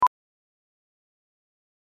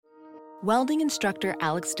Welding instructor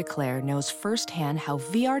Alex DeClaire knows firsthand how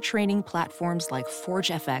VR training platforms like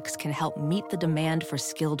ForgeFX can help meet the demand for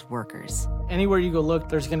skilled workers. Anywhere you go look,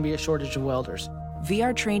 there's going to be a shortage of welders.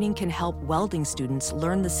 VR training can help welding students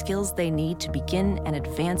learn the skills they need to begin and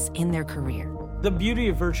advance in their career. The beauty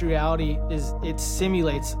of virtual reality is it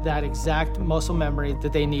simulates that exact muscle memory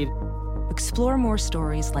that they need. Explore more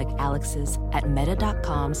stories like Alex's at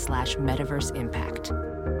meta.com/metaverseimpact.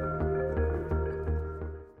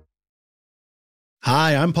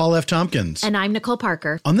 Hi, I'm Paul F. Tompkins. And I'm Nicole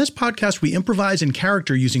Parker. On this podcast, we improvise in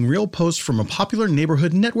character using real posts from a popular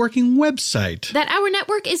neighborhood networking website that our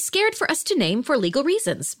network is scared for us to name for legal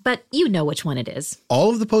reasons, but you know which one it is.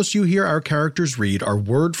 All of the posts you hear our characters read are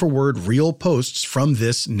word-for-word real posts from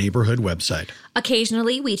this neighborhood website.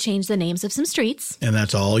 Occasionally, we change the names of some streets. And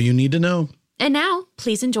that's all you need to know. And now,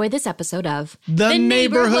 please enjoy this episode of The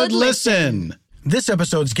Neighborhood Listen. This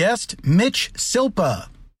episode's guest, Mitch Silpa.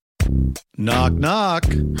 Knock, knock.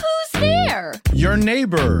 Who's there? Your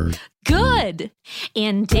neighbor. Good.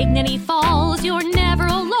 In Dignity Falls, you're never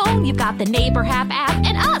alone. You've got the Neighbor Hap app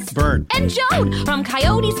and us. Bert. And Joan. From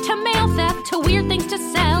coyotes to mail theft to weird things to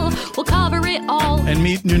sell, we'll cover it all. And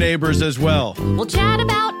meet new neighbors as well. We'll chat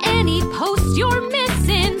about any post you're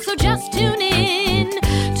missing, so just tune in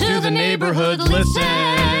to the Neighborhood Listen.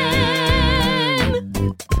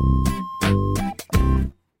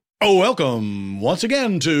 Oh, welcome once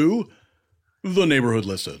again to The Neighborhood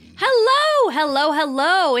Listen. Hello, hello,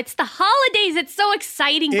 hello. It's the holidays. It's so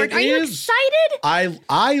exciting. Bert. Are you excited?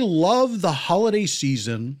 I love the holiday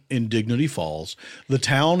season in Dignity Falls. The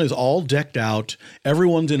town is all decked out.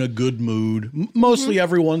 Everyone's in a good mood. Mostly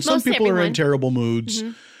everyone. Some people are in terrible moods.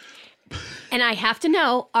 And I have to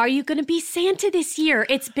know, are you going to be Santa this year?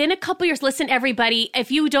 It's been a couple years. Listen, everybody,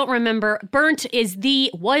 if you don't remember, Burnt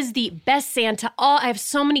was the best Santa. I have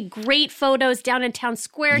so many great photos down in Town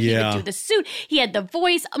Square. He would do the suit. He had the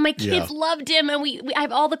voice. My kids loved him, and I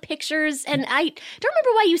have all the pictures. And I don't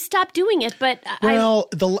remember why you stopped doing it, but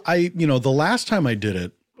the last time I did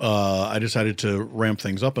it, I decided to ramp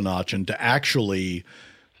things up a notch and to actually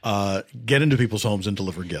get into people's homes and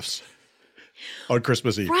deliver gifts on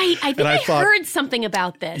Christmas Eve. Right. I think I heard something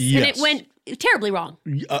about this, and it went terribly wrong.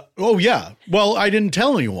 Oh, yeah. Well, I didn't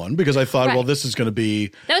tell anyone because I thought, well, this is going to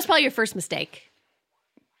be... That was probably your first mistake.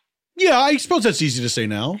 Yeah, I suppose that's easy to say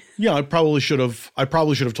now. Yeah, I probably should have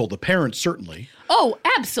told the parents, certainly. Oh,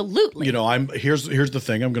 absolutely. Here's the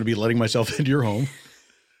thing. I'm going to be letting myself into your home.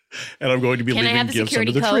 And I'm going to be leaving gifts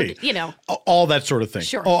under the tree. All that sort of thing.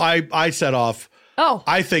 Sure. Oh, I set off... Oh,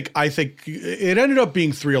 I think it ended up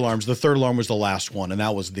being 3 alarms. The third alarm was the last one, and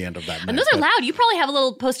that was the end of that night. And those are loud. You probably have a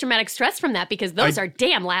little post-traumatic stress from that because those are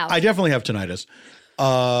damn loud. I definitely have tinnitus.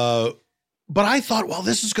 But I thought, well,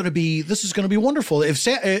 this is going to be wonderful. If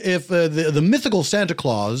the mythical Santa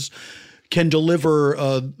Claus can deliver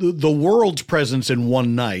the world's presents in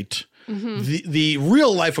one night, the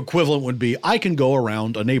real life equivalent would be I can go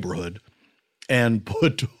around a neighborhood and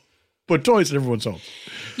put toys in everyone's home.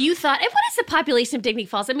 You thought, and what is the population of Dignity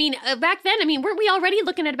Falls? I mean, back then, weren't we already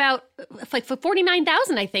looking at about like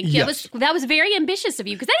 49,000? I think. Yes. That was very ambitious of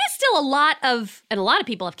you because that is still a lot of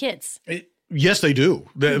people have kids. Yes, they do.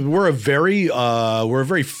 We're a very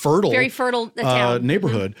fertile town.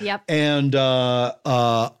 Neighborhood. Mm-hmm. Yep. And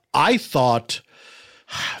I thought,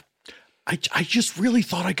 I just really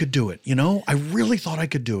thought I could do it. I really thought I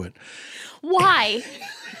could do it. Why?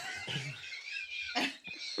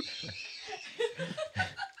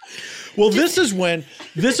 Well, this is when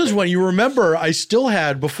you remember I still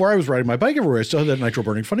had, before I was riding my bike everywhere, I still had that nitro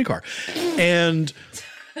burning funny car. And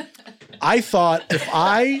I thought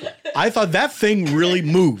I thought that thing really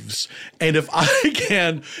moves. And if I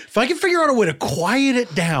can figure out a way to quiet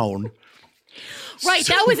it down. Right,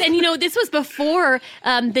 that was, and this was before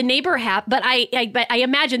the neighbor hap, but I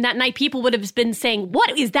imagine that night people would have been saying,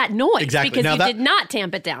 "What is that noise?" Exactly. Because now you did not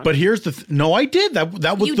tamp it down. But here's the no, I did.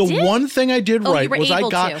 That was you the did? one thing I did right. You were was able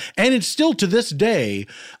I got, to. and it's still to this day.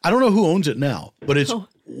 I don't know who owns it now, but it's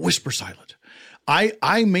whisper silent.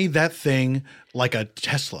 I made that thing like a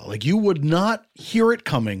Tesla. Like you would not hear it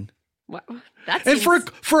coming. What? And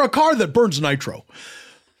for a car that burns nitro,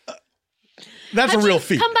 that's a real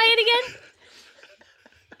feat. Come buy it again.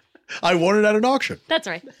 I won it at an auction. That's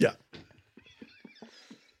right. Yeah.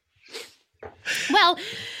 Well,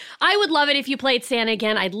 I would love it if you played Santa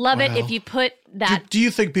again. I'd love it if you put that. Do you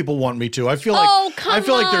think people want me to? I feel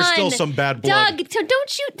like there's still some bad blood. Doug, so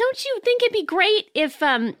don't you think it'd be great if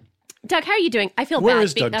Doug, how are you doing? I feel bad. Where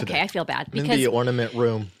is Doug today? Okay, I feel bad in the ornament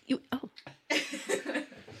room.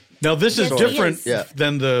 Now this is Yes, different he is.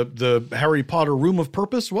 than the Harry Potter Room of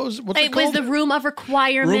Purpose. What's it It called? was the Room of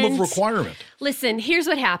Requirement. Room of Requirement. Listen, here's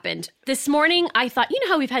what happened. This morning, I thought, you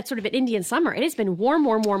know how we've had sort of an Indian summer. It has been warm.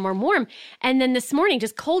 And then this morning,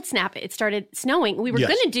 just cold snap, it started snowing. We were Yes.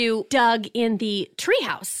 going to do Doug in the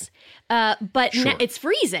treehouse. But Sure. it's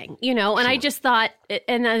freezing, you know, and I just thought,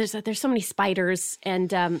 and there's so many spiders,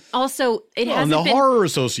 and also it On hasn't the been. Horror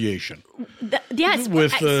Association Yes,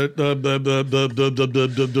 with I- the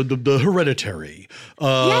Hereditary,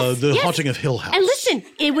 the yes. Haunting of Hill House. And listen,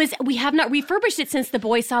 we have not refurbished it since the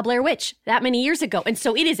boys saw Blair Witch that many years ago, and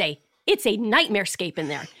so it's a nightmare scape in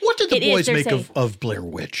there. What did the It is, boys there's make of Blair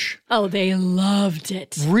Witch? Oh, they loved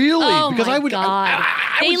it. Really? Oh Because my I would, God.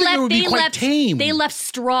 I would think it would be quite tame. They left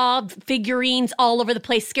straw figurines all over the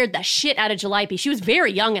place, scared the shit out of Calliope. She was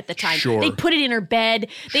very young at the time. Sure. They put it in her bed.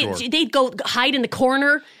 Sure. They'd go hide in the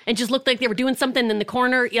corner and just look like they were doing something in the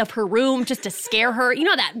corner of her room just to scare her. You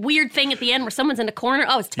know that weird thing at the end where someone's in a corner?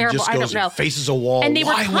 Oh, it's terrible. Just I goes don't know. and faces a wall. And they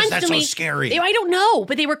were Why was that so constantly scary? I don't know,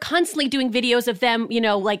 but they were constantly doing videos of them, you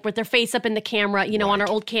know, like with their face up in the camera, you know, on our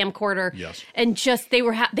old camcorder. Yes. And just they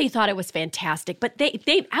thought it was fantastic. But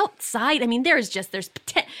they outside, I mean, there's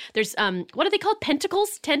what are they called?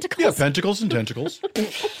 Tentacles? Yeah, pentacles and tentacles.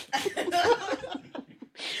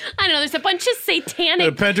 I don't know. There's a bunch of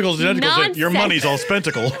satanic Pentacles and tentacles. nonsense. Your money's all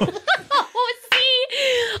spentacle. Oh,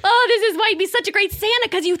 see? Oh, this is why you'd be such a great Santa,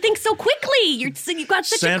 because you think so quickly. You've got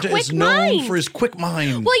such Santa a quick is known mind. for his quick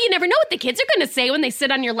mind. Well, you never know what the kids are going to say when they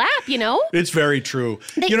sit on your lap, you know? It's very true.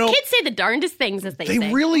 Kids say the darndest things, as they They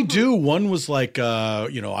say. really do. One was like, I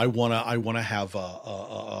wanna have a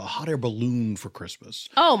hot air balloon for Christmas,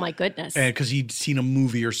 Oh, my goodness. and because he'd seen a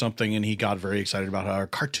movie or something, and he got very excited about a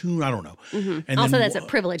cartoon. I don't know. And Also, then that's a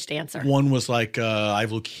privileged answer. one was like, I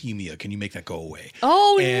have leukemia. Can you make that go away?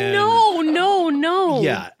 Oh, And- no.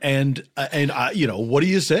 Yeah, and what do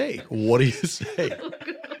you say? What do you say?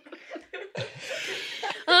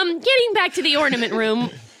 Getting back to the ornament room,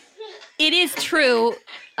 it is true.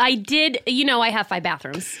 I did, I have 5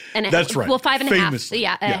 bathrooms. And That's right. Well, 5.5. Famously.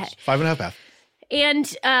 Yeah. Yes, 5.5 bath. And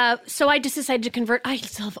so I just decided to convert. I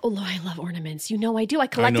love ornaments. You know I do. I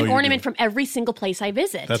collect know an you ornament do. from every single place I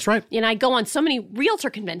visit. That's right. And I go on so many realtor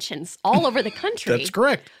conventions all over the country. That's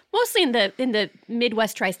correct. Mostly in the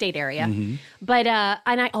Midwest tri-state area, but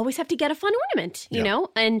and I always have to get a fun ornament, you know,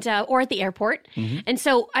 and or at the airport, and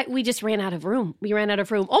so we just ran out of room. We ran out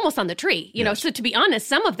of room almost on the tree, you know. So to be honest,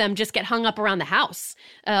 some of them just get hung up around the house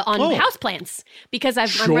on house plants because I'm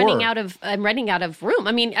running out of room.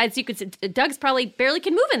 I mean, as you could see, Doug's probably barely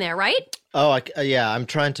can move in there, right? Oh, yeah. I'm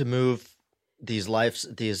trying to move these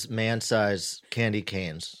man-size candy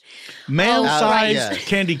canes. Man-sized yeah.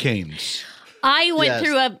 candy canes. I went Yes.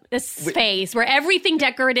 through a phase where everything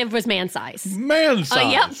decorative was man size.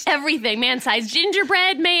 Man-sized. Yep, everything man size.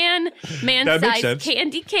 Gingerbread man That makes size sense.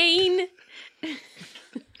 candy cane.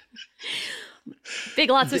 Big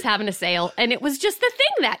Lots was having a sale, and it was just the thing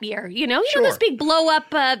that year. You know those big blow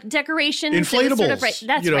up decorations. It was Inflatables. Sort of,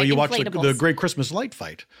 that's you right. watch the inflatables. Great Christmas Light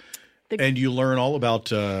Fight, and you learn all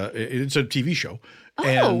about. It's a TV show.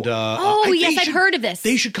 And yes, I'd heard of this.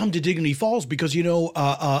 They should come to Dignity Falls because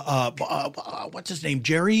what's his name,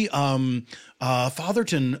 Jerry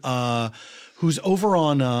Fatherton, who's over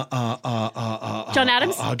on John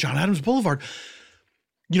Adams? John Adams Boulevard.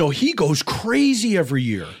 He goes crazy every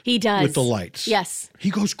year. He does. With the lights. Yes. He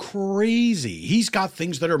goes crazy. He's got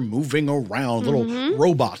things that are moving around, little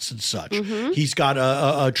robots and such. He's got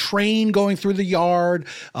a train going through the yard.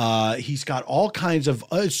 He's got all kinds of,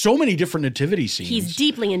 so many different nativity scenes. He's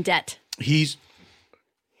deeply in debt.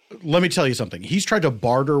 Let me tell you something. He's tried to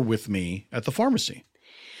barter with me at the pharmacy.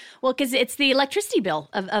 Well, because it's the electricity bill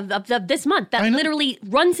of this month that literally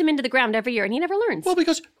runs him into the ground every year, and he never learns. Well,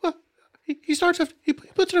 because he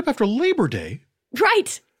puts it up after Labor Day.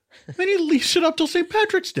 Right. Then he leaves it up till St.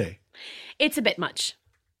 Patrick's Day. It's a bit much.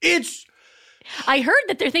 I heard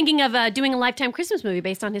that they're thinking of doing a Lifetime Christmas movie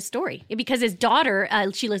based on his story because his daughter,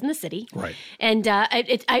 she lives in the city. Right. And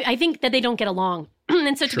I think that they don't get along.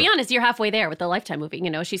 And so to be honest, you're halfway there with the Lifetime movie.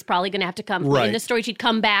 She's probably going to have to come. Right. In the story, she'd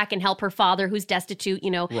come back and help her father, who's destitute,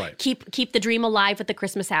 Right. keep the dream alive at the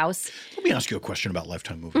Christmas house. Let me ask you a question about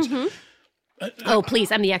Lifetime movies. Oh,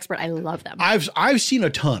 please. I'm the expert. I love them. I've seen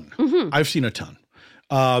a ton. I've seen a ton.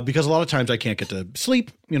 Because a lot of times I can't get to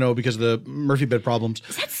sleep, because of the Murphy bed problems.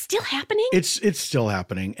 Is that still happening? It's still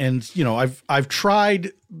happening, and I've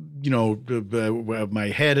tried,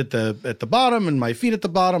 my head at the bottom and my feet at the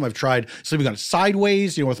bottom. I've tried sleeping on it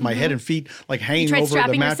sideways, with my head and feet like hanging You tried over the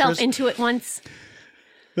strapping mattress. yourself into it once.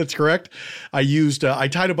 That's correct. I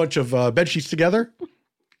tied a bunch of bed sheets together,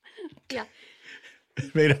 Yeah.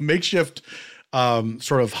 made a makeshift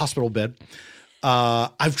sort of hospital bed.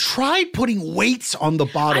 I've tried putting weights on the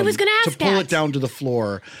bottom I was gonna ask to pull that. it down to the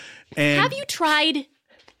floor. And Have you tried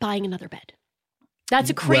buying another bed? That's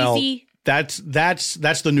a crazy. Well, that's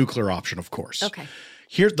the nuclear option, of course. Okay.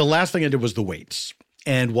 Here, the last thing I did was the weights.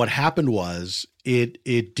 And what happened was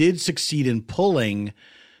it did succeed in pulling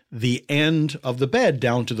the end of the bed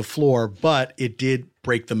down to the floor, but it did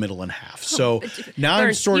break the middle in half. So now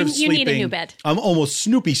I'm sort of sleeping. You need a new bed. I'm almost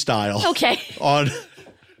Snoopy style. Okay. On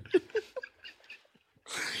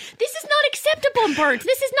This is not acceptable, Bert.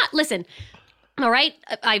 This is not. Listen. All right.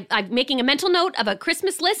 I'm making a mental note of a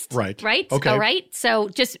Christmas list. Right. Right. Okay. All right. So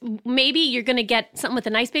just maybe you're going to get something with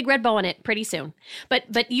a nice big red bow on it pretty soon.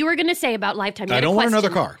 But you were going to say about Lifetime. You I had a don't want another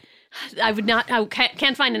question. car. I would not. I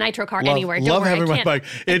can't find a nitro car anywhere. Don't Love worry, having I my can't- bike.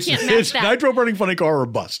 I It's can't match it's that. nitro burning funny car or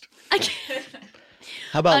bust. I can't.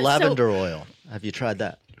 How about so- lavender oil? Have you tried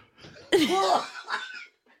that?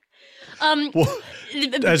 Doug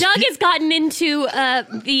has gotten into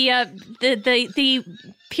the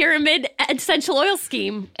pyramid essential oil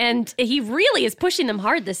scheme, and he really is pushing them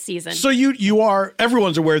hard this season. So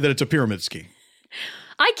everyone's aware that it's a pyramid scheme.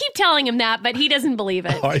 I keep telling him that, but he doesn't believe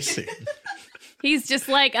it. Oh, I see. He's just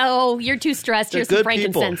like, "Oh, you're too stressed. They're Here's some good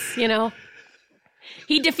frankincense." You know,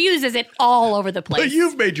 he diffuses it all over the place. But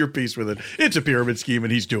you've made your peace with it. It's a pyramid scheme,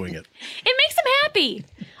 and he's doing it. It makes him happy.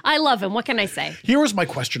 I love him. What can I say? Here was my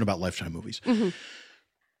question about Lifetime movies. Mm-hmm.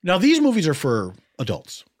 Now, these movies are for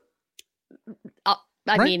adults. I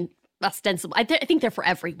Right? mean, ostensibly, I think they're for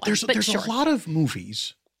everyone. There's but sure. a lot of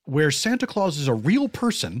movies where Santa Claus is a real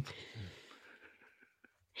person.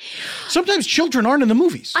 Sometimes children aren't in the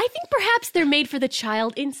movies. I think perhaps they're made for the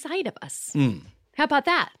child inside of us. How about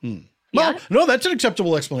that? Well, no, that's an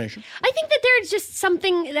acceptable explanation. I think that there's just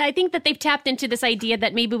something, I think that they've tapped into this idea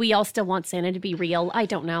that maybe we all still want Santa to be real. I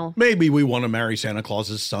don't know. Maybe we want to marry Santa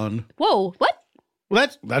Claus's son. Whoa, what? Well,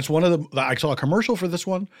 that's one of the. I saw a commercial for this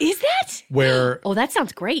one Is that? where Oh, that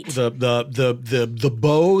sounds great. the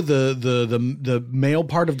beau, the male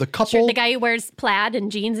part of the couple. The guy who wears plaid and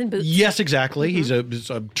jeans and boots. Yes, exactly. He's a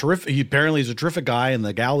terrific. He apparently is a terrific guy, and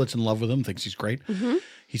the gal that's in love with him thinks he's great.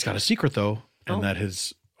 He's got a secret though, and that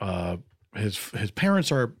his parents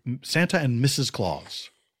are Santa and Mrs. Claus,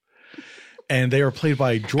 and they are played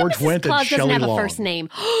by George Mrs. Wendt Claus and doesn't Shelley have Long. a first name.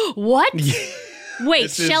 What? Wait,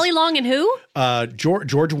 This is- Shelley Long and who?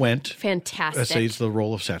 George Wendt Fantastic. essays the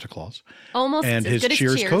role of Santa Claus. Almost And as his good as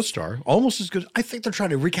Cheers Cheers. co-star, almost as good. I think they're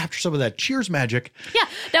trying to recapture some of that Cheers magic. Yeah,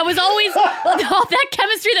 that was always all that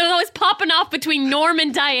chemistry that was always popping off between Norm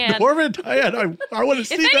and Diane. Norm and Diane, I want to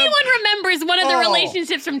see If them. anyone remembers one of the Oh.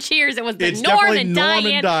 relationships from Cheers, it was the It's Norm definitely and Norm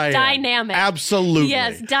Diane and Diane. dynamic. Absolutely.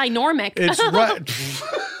 Yes, dynormic. It's right.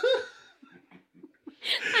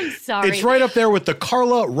 I'm sorry. It's right up there with the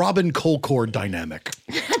Carla Robin Colcord dynamic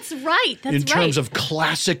That's right. That's in right. terms of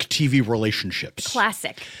classic TV relationships.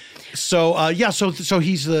 classic. So so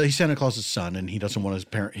he's Santa Claus's son, and he doesn't want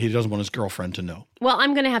his girlfriend to know. Well,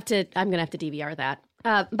 I'm gonna have to DVR that.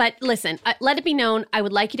 But listen, let it be known. I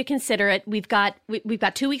would like you to consider it. We've got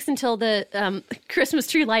 2 weeks until the Christmas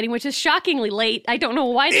tree lighting, which is shockingly late. I don't know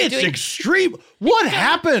why they're It's doing. extreme. What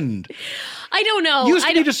happened? I don't know. Used to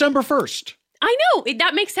I be don't- December 1st. I know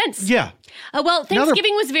that makes sense. Yeah. Well, Now they're-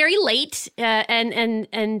 Thanksgiving was very late, and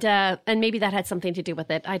maybe that had something to do with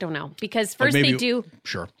it. I don't know, because first Maybe- they do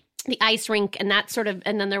Sure. the ice rink, and that sort of,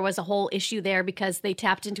 and then there was a whole issue there because they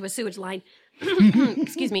tapped into a sewage line.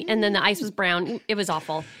 Excuse me, and then the ice was brown. It was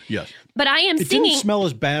awful. Yes. But I am It singing. didn't smell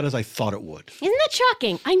as bad as I thought it would. Isn't that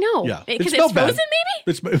shocking? I know. Yeah. Because it's smelled frozen,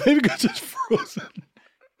 bad. Maybe because it's frozen.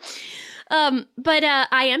 But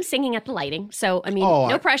I am singing at the lighting, so I mean, Oh,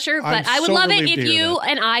 no pressure. But I'm I would so love it relieved if to hear you that.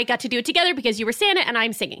 and I got to do it together because you were Santa and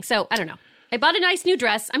I'm singing. So I don't know. I bought a nice new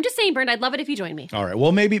dress. I'm just saying, Bernd, I'd love it if you joined me. All right.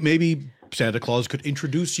 Well, maybe Santa Claus could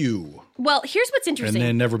introduce you Well, here's what's and interesting.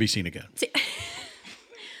 then never be seen again.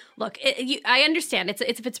 Look, I understand if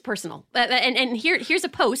it's personal, and here's a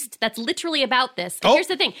post that's literally about this. And Oh, here's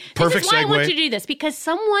the thing: perfect this is why I want segue. you to do this because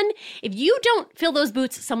if you don't fill those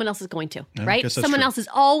boots, someone else is going to, right? guess that's Someone true. else is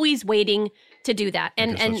always waiting to do that.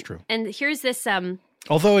 And guess that's true. And here's this.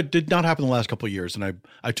 Although it did not happen the last couple of years, and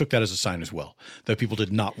I took that as a sign as well that people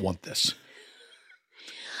did not want this.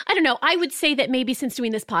 I don't know. I would say that maybe since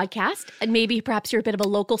doing this podcast, and maybe perhaps you're a bit of a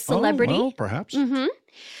local celebrity. Oh, well, perhaps.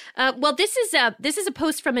 Well, this is a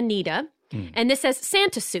post from Anita, and this says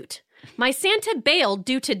Santa suit. My Santa bailed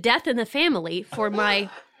due to death in the family for my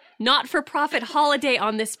not-for-profit holiday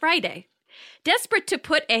on this Friday. Desperate to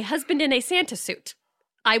put a husband in a Santa suit.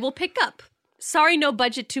 I will pick up. Sorry, no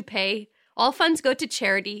budget to pay. All funds go to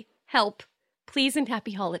charity. Help, please, and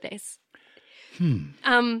happy holidays.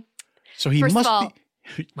 So he First must of all,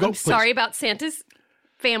 I'm sorry about Santa's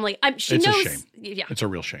family. She it's knows. a shame. Yeah, It's a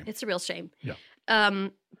real shame. it's a real shame. Yeah.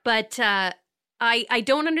 But I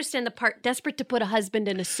don't understand the part desperate to put a husband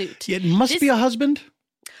in a suit. It must be a husband.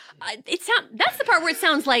 That's the part where it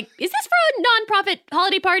sounds like, is this for a nonprofit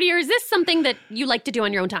holiday party or is this something that you like to do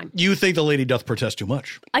on your own time? You think the lady doth protest too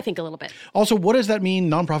much. I think a little bit. Also, what does that mean,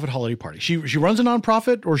 nonprofit holiday party? She runs a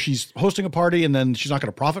nonprofit, or she's hosting a party and then she's not going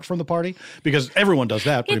to profit from the party? Because everyone does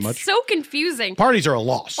that pretty much. It's so confusing. Parties are a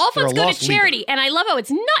loss. All They're funds a go loss to charity, and I love how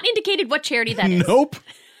it's not indicated what charity that is. Nope.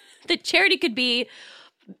 The charity could be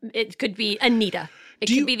Anita. It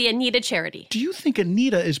could be the Anita charity. Do you think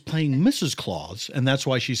Anita is playing Mrs. Claus, and that's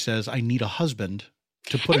why she says, I need a husband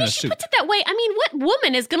to put in a suit? She puts it that way. I mean, what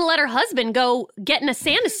woman is going to let her husband go get in a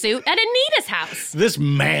Santa suit at Anita's house? This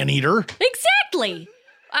man-eater. Exactly.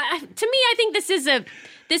 To me, I think this is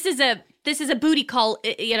a booty call,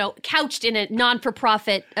 couched in a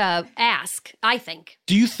non-for-profit ask, I think.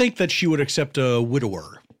 Do you think that she would accept a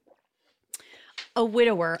widower? A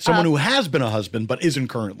widower. Someone who has been a husband but isn't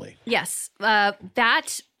currently. Yes,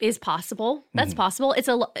 that is possible. That's possible.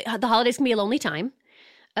 The holidays can be a lonely time,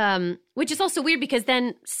 which is also weird because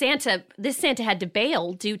then this Santa had to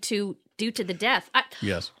bail due to the death.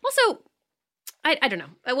 Yes. Also, I don't know.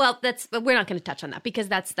 Well, we're not going to touch on that because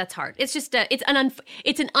that's hard. It's just it's an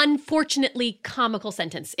unfortunately comical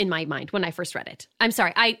sentence in my mind when I first read it. I'm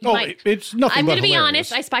sorry. It's nothing. I'm going to be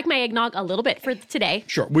honest. I spiked my eggnog a little bit for today.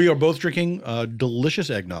 Sure, we are both drinking delicious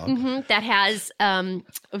eggnog that has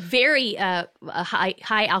very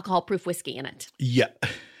high alcohol proof whiskey in it. Yeah,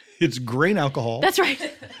 it's grain alcohol. That's right.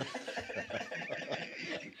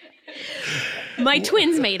 My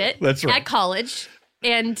twins made it. That's right. At college.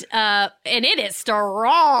 And it is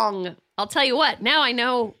strong. I'll tell you what. Now I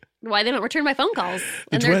know why they don't return my phone calls,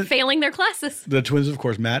 and they're failing their classes. The twins, of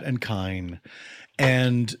course, Matt and Kine,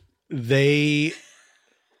 and they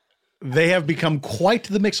have become quite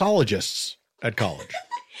the mixologists at college.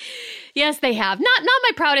 Yes, they have. Not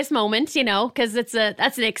my proudest moment, because that's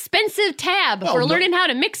an expensive tab for learning how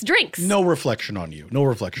to mix drinks. No reflection on you. No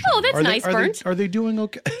reflection. Oh, that's nice, Bernd. Are they doing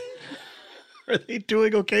okay? Are they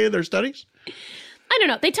doing okay in their studies? I don't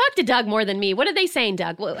know. They talked to Doug more than me. What are they saying,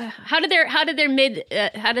 Doug? How did their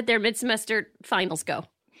mid-semester finals go?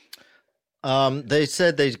 They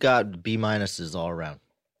said they got B minuses all around.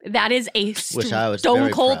 That is a stone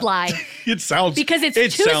cold lie. It sounds because it's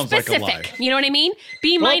too specific. Like a lie. You know what I mean?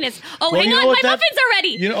 B minus. Hang on, muffins are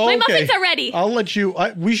ready. Muffins are ready. I'll let you.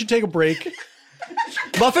 We should take a break.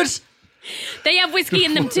 Muffins. They have whiskey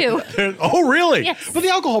in them too. Oh, really? Yes. But the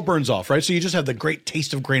alcohol burns off, right? So you just have the great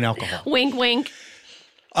taste of grain alcohol. Wink, wink.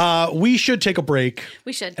 We should take a break.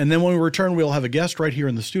 We should. And then when we return, we'll have a guest right here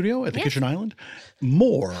in the studio at the Kitchen Island.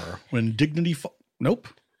 More when Dignity Nope.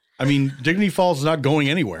 I mean, Dignity Falls is not going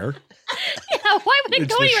anywhere. Yeah, why would it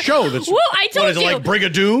go anywhere? It's the show that's... Whoa, I told what is you. It like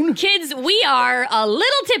Brigadoon? Kids, we are a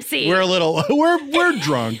little tipsy. We're drunk. We're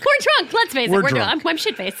drunk. Let's face it. We're drunk. I'm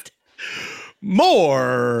shit-faced.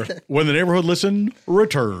 More when the Neighborhood Listen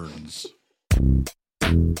returns.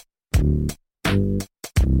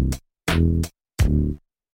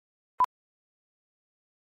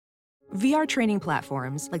 VR training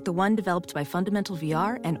platforms, like the one developed by Fundamental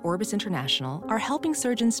VR and Orbis International, are helping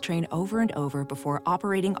surgeons train over and over before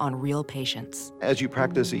operating on real patients. As you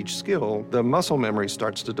practice each skill, the muscle memory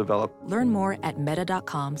starts to develop. Learn more at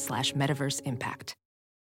meta.com/metaverseimpact.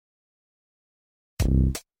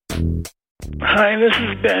 Hi, this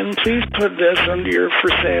is Ben. Please put this under your for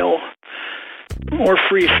sale or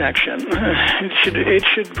free section. It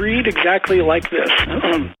should read exactly like this.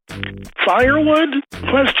 Firewood?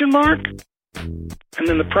 Question mark. And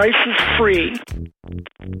then the price is free.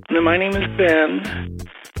 And then my name is Ben.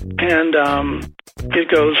 And it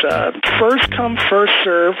goes, first come, first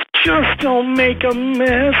serve. Just don't make a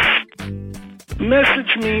mess.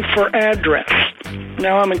 Message me for address.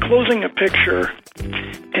 Now I'm enclosing a picture,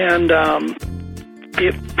 and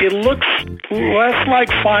it looks less like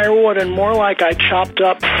firewood and more like I chopped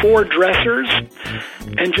up 4 dressers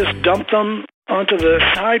and just dumped them onto the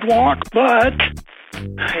sidewalk, but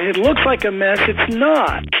it looks like a mess. It's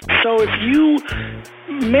not. So if you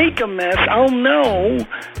make a mess, I'll know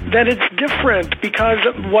that it's different because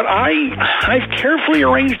I've carefully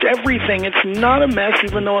arranged everything. It's not a mess,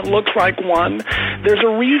 even though it looks like one. There's a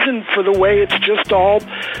reason for the way it's just all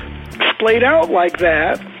splayed out like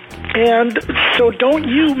that. And so don't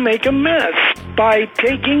you make a mess by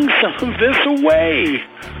taking some of this away.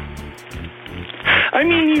 I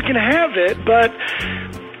mean, you can have it, but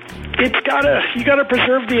you gotta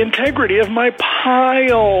preserve the integrity of my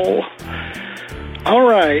pile. All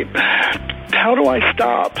right, how do I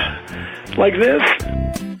stop? Like this?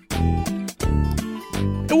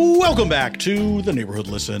 Welcome back to the Neighborhood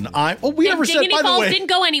Listen. We never said, Dignity by the Falls way. didn't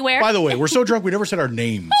go anywhere. By the way, we're so drunk we never said our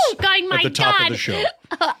names. Oh, God, my at the top God. of the show.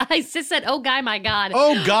 I just said, oh, guy, my God.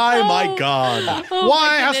 Oh, Guy, my God. Oh, Why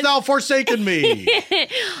my hast goodness. thou forsaken me?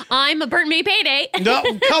 I'm a burnt me payday. No,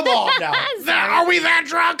 come on now. Sorry. Are we that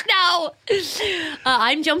drunk? No.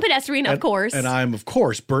 I'm Joan Pedestrian, of course. And I'm, of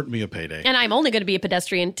course, burnt me a payday. And I'm only going to be a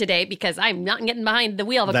pedestrian today because I'm not getting behind the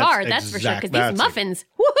wheel of a That's car. That's for sure. exact- Because that's these it. muffins,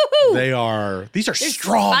 woohoo! These are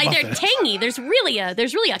strong They're muffins. tangy. There's really a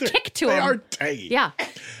kick to They them. are tangy. Yeah.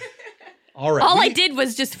 All right. All I did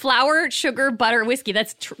was just flour, sugar, butter, whiskey.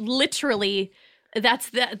 That's literally that's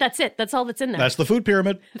it. That's all that's in there. That's the food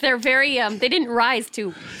pyramid. They're very they didn't rise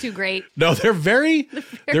too great. No, they're very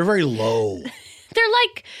low.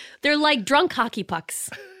 They're like drunk hockey pucks.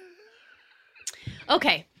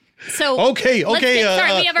 Okay. So Okay, let's get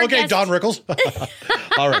started. We have our guest. Don Rickles.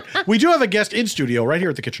 All right. We do have a guest in studio right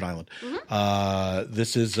here at the Kitchen Island.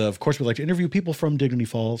 This is, of course, we like to interview people from Dignity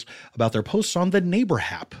Falls about their posts on the Neighbor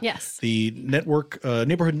App. Yes. The neighborhood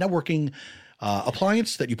networking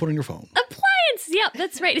appliance that you put on your phone. Appliance. Yep,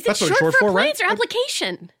 that's right. Is That's it what it's short short for for, right? appliance or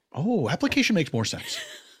application? Oh, application makes more sense.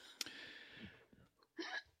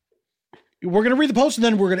 We're going to read the post and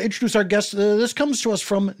then we're going to introduce our guest. This comes to us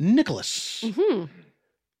from Nicholas. Mm-hmm.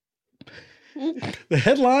 The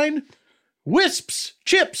headline, Wisps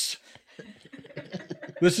chips.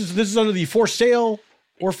 This is under the for sale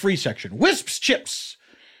or free section. Wisps chips.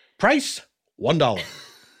 Price $1.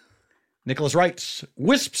 Nicholas writes,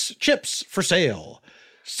 Wisps chips for sale.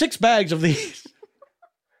 6 bags of these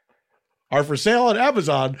are for sale on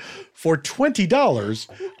Amazon for $20.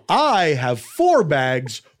 I have 4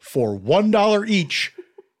 bags for $1 each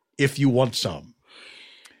if you want some.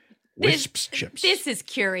 Wisps chips. This is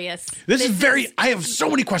curious. This is I have so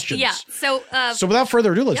many questions. Yeah. So So without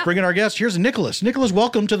further ado, let's bring in our guest. Here's Nicholas. Nicholas,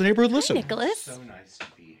 welcome to the Neighborhood Listen. Nicholas. So nice to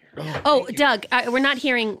be here. Oh, Doug, we're not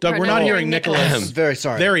hearing. Doug, we're not hearing Nicholas. I'm very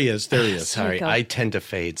sorry. There he is. There he is. Sorry, go. I tend to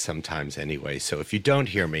fade sometimes anyway, so if you don't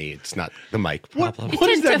hear me, it's not the mic problem. What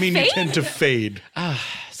does tend that to mean? fade? You tend to fade.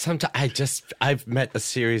 Sometimes I've met a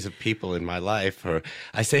series of people in my life who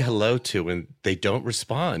I say hello to and they don't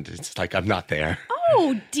respond. It's like I'm not there.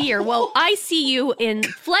 Oh dear. Well, I see you in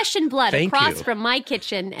flesh and blood Thank across you. from my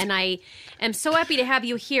kitchen, and I am so happy to have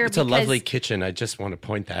you here. It's a lovely kitchen. I just want to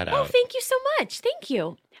point that Oh, out. thank you so much. Thank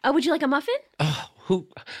you. Would you like a muffin? Who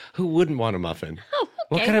wouldn't want a muffin? Oh, okay.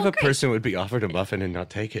 What kind of Well, a great. person would be offered a muffin and not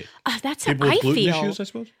take it? That's how People I with gluten feel. issues, I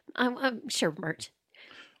suppose. I'm sure, Mert.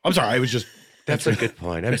 I'm sorry. I was just. That's a good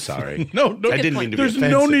point. I'm sorry. No, I didn't mean to be There's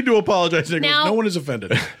offensive. no need to apologize, Nicholas. Now- No one is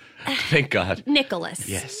offended. Thank God. Nicholas.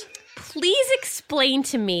 Yes. Please explain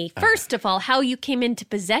to me, first of all, how you came into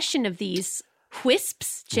possession of these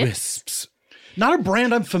Wisps chips. Wisps. Not a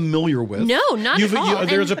brand I'm familiar with. No, not at all.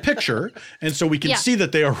 There's And- a picture, and so we can Yeah. see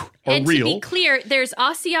that they are And real. to be clear, there's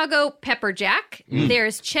Asiago pepper jack,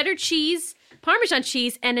 there's cheddar cheese, Parmesan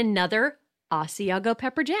cheese, and another Asiago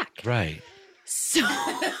pepper jack. Right. So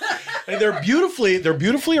And they're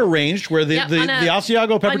beautifully arranged. Where the Yep, the on a-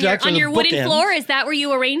 Asiago pepper on jacks your are the wooden bookends. floor, is that where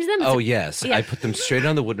you arrange them? Oh, yes. Yeah. I put them straight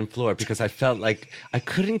on the wooden floor because I felt like I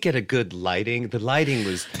couldn't get a good lighting. The lighting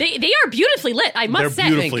was... They are beautifully lit, I must They're say.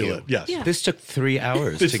 beautifully you. lit. Yes. Yeah. This took 3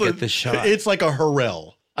 hours to get this shot. It's like a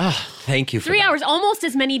Harel. Thank you for 3 that. hours, almost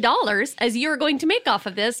as many dollars as you're going to make off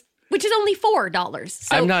of this, which is only $4.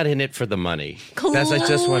 So, I'm not in it for the money. I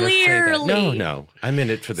just want to say that. Clearly. No. I'm in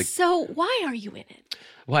it for the... So why are you in it?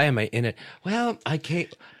 Why am I in it? Well, I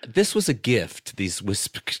can't... This was a gift, these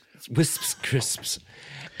Wisps crisps.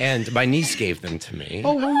 And my niece gave them to me.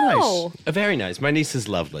 Oh, well, nice. Oh, Very nice. My niece is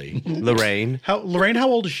lovely. Lorraine, Lorraine, how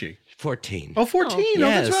old is she? 14. Oh, 14. Oh,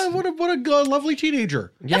 yes. that's right. What a lovely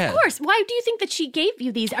teenager. Yeah. of course. Why do you think that she gave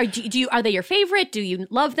you these? Are they your favorite? Do you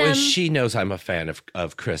love them? Well, she knows I'm a fan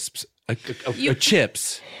of crisps.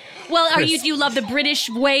 Chips. Well, do Crisp. you love the British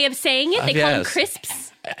way of saying it? They call them yes. crisps.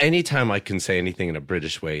 Anytime I can say anything in a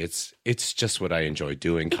British way, it's just what I enjoy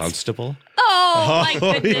doing. Constable. Oh, my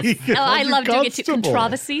goodness. you Oh, I love doing it too. constable.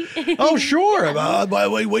 Controversy. Oh, sure. By the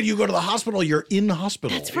way, when you go to the hospital, you're in the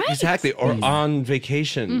hospital. That's right. Exactly. Or on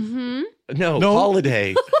vacation. Mm-hmm. No, No.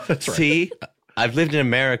 holiday. See, I've lived in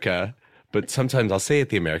America, but sometimes I'll say it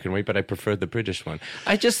the American way, but I prefer the British one.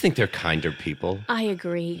 I just think they're kinder people. I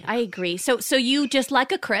agree. So you just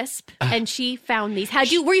like a crisp, and she found these.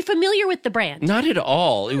 Were you familiar with the brand? Not at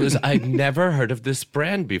all. I'd never heard of this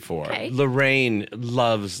brand before. Okay. Lorraine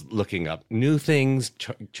loves looking up new things.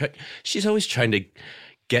 She's always trying to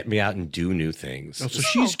get me out and do new things. Oh, so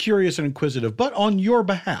she's curious and inquisitive, but on your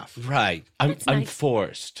behalf. Right. I'm nice.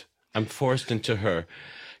 forced. I'm forced into her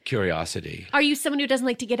curiosity. Are you someone who doesn't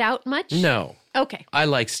like to get out much? No. Okay. I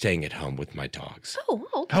like staying at home with my dogs. Oh,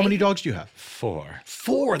 okay. How many dogs do you have? 4.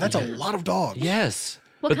 4. That's a lot of dogs. Yes.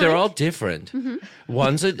 What but they're kind? all different.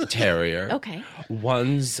 One's a terrier. Okay.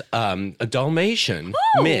 One's a Dalmatian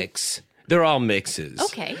Oh. mix. They're all mixes.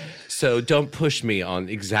 Okay. So don't push me on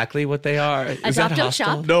exactly what they are. Is that Adopt, don't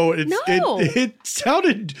hostile? shop. No, No. it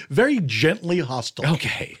sounded very gently hostile.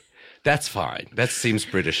 Okay. That's fine. That seems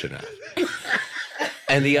British enough.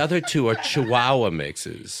 And the other 2 are Chihuahua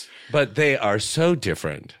mixes, but they are so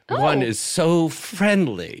different. One is so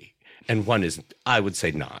friendly, and one is, I would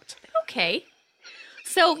say, not. Okay.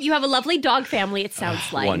 So you have a lovely dog family, it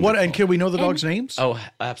sounds like. wonderful. What? And can we know the dogs' names? Oh,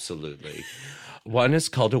 absolutely. One is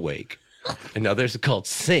called Awake. Another is called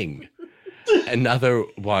Sing. Another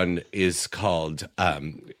one is called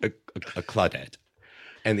a Claudette.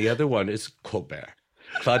 And the other one is Colbert.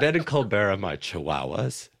 Claudette and Colbert are my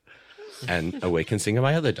Chihuahuas. And Awake and Sing are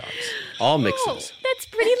my other dogs. All mixes. Oh, that's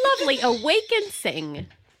pretty lovely. Awake and Sing.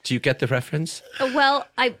 Do you get the reference? Well,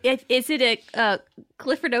 is it a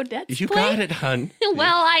Clifford Odets You play? got it, hun.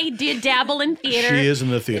 Well, I did dabble in theater. She is in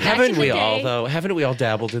the theater. Back Haven't in we the all, day. though? Haven't we all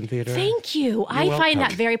dabbled in theater? Thank you. I You're find that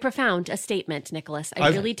welcome. very profound, a statement, Nicholas. I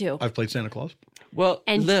really do. I've played Santa Claus. Well,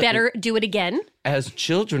 And look, better do it again. as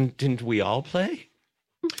children, didn't we all play?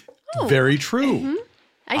 Very true.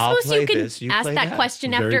 I I'll suppose you play can this, you ask play that that.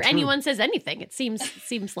 question Very after true. anyone says anything. It seems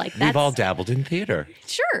like that's We've all dabbled in theater.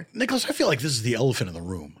 sure. Nicholas, I feel like this is the elephant in the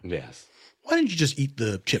room. Yes. Why didn't you just eat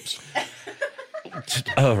the chips?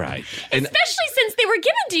 All right. And Especially since they were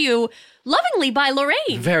given to you lovingly by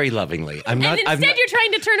Lorraine. very lovingly. I'm not. And I'm instead, not, you're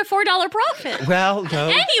trying to turn a $4 profit. well, no.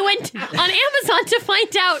 And you went on Amazon to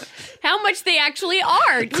find out how much they actually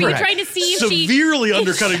are. Were you Correct. trying to see if Severely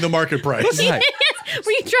undercutting the market price. Right. Yes.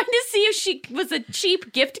 Were you trying to see if she was a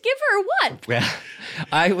cheap gift giver or what? Well,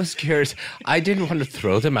 I was curious. I didn't want to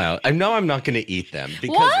throw them out. I know I'm not going to eat them.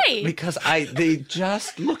 Because, Why? Because they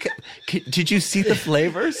just look at. Did you see the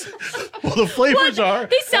flavors? Well, the flavors are.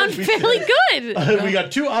 They sound fairly good. We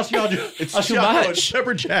got 2 Asiago. It's too Asiago much. and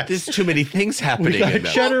pepper jacks. There's too many things happening We got in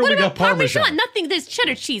them. cheddar. What We about got Parmesan. Nothing. There's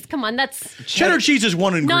cheddar cheese. Come on, that's Cheddar cheese is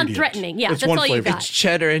one ingredient. non-threatening. Yeah, it's that's one all you flavor. got.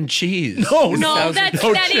 Cheddar and cheese. No, No, Sounds- that's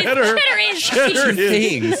no, that is cheddar. Cheddar cheese.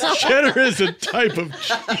 is things. cheddar is a type of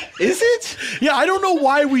cheese. Is it? Yeah, I don't know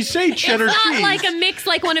why we say cheddar It's not cheese. like a mix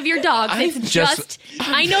like one of your dogs. I've It's just-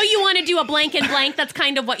 I know you want to do a blank and blank. That's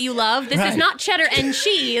kind of what you love. This is Right. not cheddar and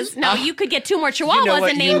cheese. No, you could get 2 more chihuahuas You know what?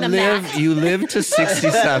 and name them that. You live to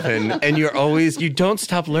 67 and you don't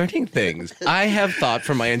stop learning things. I have thought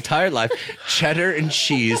for my entire life cheddar and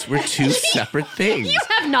cheese were 2 separate things. You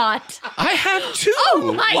have not. I have 2.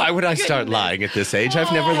 Oh, my Why would I start goodness. lying at this age?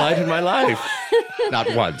 I've never lied in my life.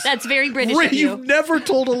 Not once. That's very British Ray, of you've you. never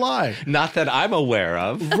told a lie. Not that I'm aware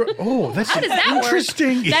of. Oh, that's How does that work?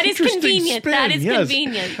 interesting. That is interesting convenient. spin. That is Yes,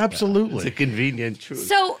 convenient. Absolutely. It's a convenient truth.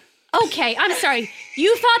 So, okay, I'm sorry.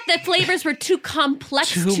 You thought the flavors were too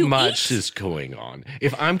complex to Too much eat? is going on.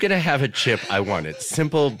 If I'm going to have a chip, I want it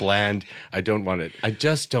simple, bland. I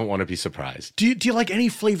just don't want to be surprised. Do you like any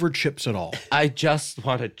flavored chips at all? I just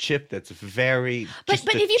want a chip that's very. But just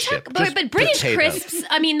but a if you chip. talk, Just but British potato. crisps,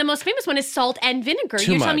 I mean, the most famous one is salt and vinegar.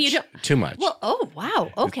 Too You're much. telling me you don't. Too much. Well, oh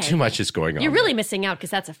wow, okay. Too much is going on. You're really missing out because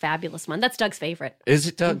that's a fabulous one. That's Doug's favorite. Is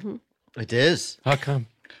it, Doug? Mm-hmm. It is. How come?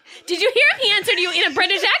 Did you hear him? He answered you in a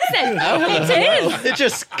British accent. Oh, It is. It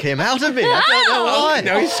just came out of me. I don't know Oh. why.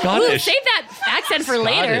 No, he's Ooh, Scottish. save that accent for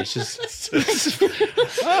later. Scottish is-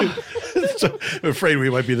 So, I'm afraid we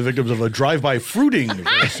might be the victims of a drive-by fruiting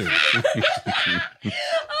very soon.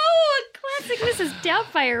 Oh, a classic Mrs.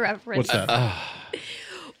 Doubtfire reference. What's that?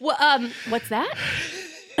 Well, what's that?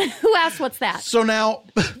 Who asked what's that? So now,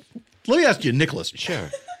 let me ask you, Nicholas. Sure.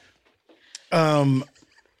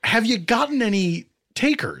 Have you gotten any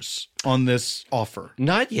takers on this offer?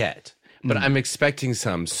 Not yet, but I'm expecting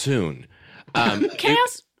some soon. Can I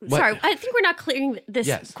ask? what- Sorry, I think we're not clearing this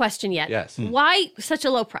Yes. question yet. Yes. Why such a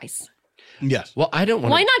low price? Yes. Well, I don't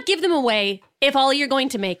want Why to. not give them away if all you're going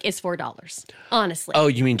to make is $4? Honestly. Oh,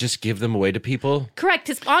 you mean just give them away to people? Correct.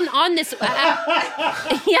 'Cause on this app,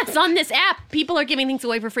 yes, on this app, people are giving things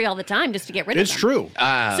away for free all the time just to get rid of It's them. true.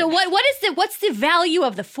 So what's the value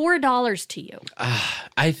of the $4 to you?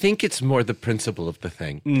 I think it's more the principle of the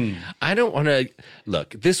thing. I don't want to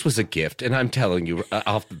look. This was a gift, and I'm telling you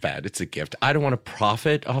off the bat, it's a gift. I don't want to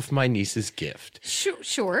profit off my niece's gift,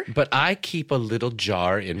 Sure. but I keep a little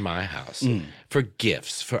jar in my house for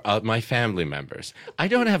gifts for my family members. I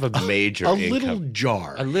don't have a major A income. little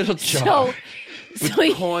jar. A little jar So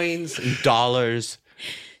with coins and dollars.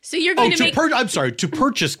 you're Oh, going to make I'm sorry, to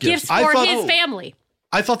purchase gifts. gifts I for thought, his family.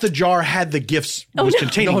 I thought the jar had the gifts, was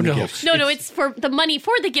containing the gifts. No, it's for the money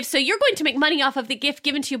for the gift. So you're going to make money off of the gift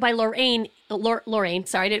given to you by Lorraine. Lorraine,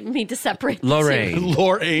 sorry, I didn't mean to separate.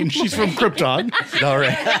 Lorraine, she's from Krypton.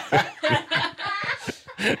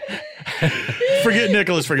 Forget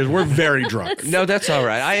Nicholas, we're very drunk. No, that's all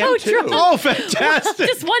right. I am too. Oh, fantastic.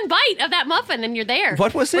 Just one bite of that muffin and you're there.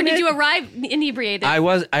 What was in it? Or did you arrive inebriated?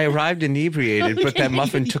 I arrived inebriated, but that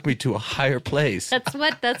muffin took me to a higher place. That's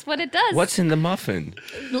what it does. What's in the muffin?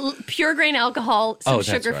 Pure grain alcohol, some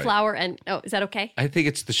sugar, right. flour, and is that okay? I think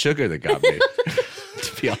it's the sugar that got me,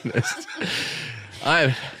 to be honest.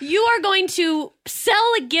 You are going to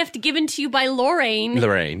sell a gift given to you by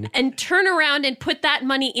Lorraine. And turn around and put that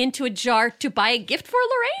money into a jar to buy a gift for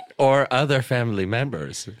Lorraine? Or other family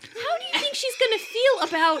members. How do you think she's going to feel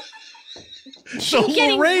about so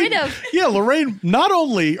getting rid of? Yeah, Lorraine, not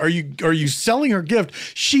only are you selling her gift,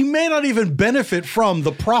 she may not even benefit from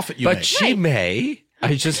the profit you make. But she may.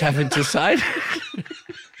 I just haven't decided.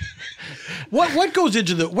 What goes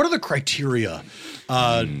into what are the criteria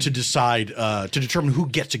to decide, to determine who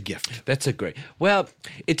gets a gift? That's a great. Well,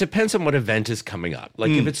 it depends on what event is coming up.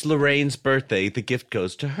 Like if it's Lorraine's birthday, the gift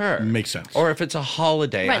goes to her. Makes sense. Or if it's a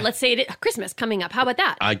holiday. Right, let's say Christmas coming up. How about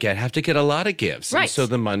that? I have to get a lot of gifts. Right. And so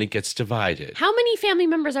the money gets divided. How many family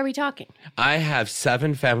members are we talking? I have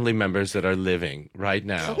 7 family members that are living right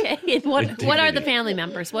now. Okay. And what are the family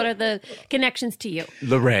members? What are the connections to you?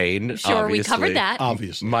 Lorraine, Sure, obviously. we covered that.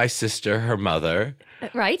 Obviously. My sister, her mother.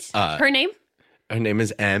 Right. Her name? Her name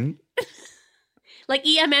is M. Like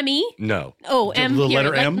EMME? No. Oh, M. The here,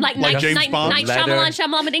 letter M? Like Like Night, James Night, Bond? Night Letter-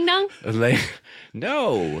 Shyamalan, Ding Dong?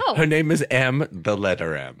 No. Oh. Her name is M, the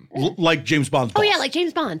letter M. Like James Bond's boss. Oh, yeah, like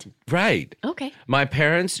James Bond. Right. Okay. My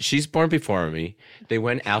parents, she's born before me. They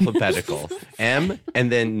went alphabetical. M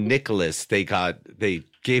and then Nicholas. They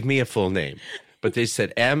gave me a full name. But they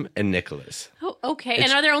said M and Nicholas. Oh, okay.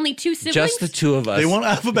 And are there only 2 siblings? Just the 2 of us. They want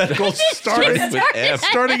alphabetical starting with M.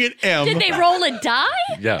 starting at M. Did they roll a die?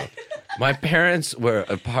 No. My parents were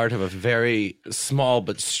a part of a very small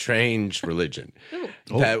but strange religion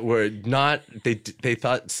that were not, they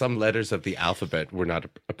thought some letters of the alphabet were not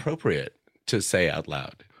appropriate to say out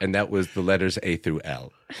loud. And that was the letters A through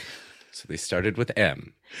L. So they started with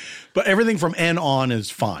M. But everything from N on is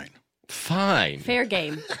fine. Fine. Fair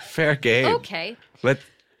game. Fair game. Okay.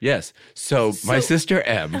 Yes. So my sister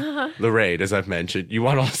M, Lorraine, as I've mentioned, you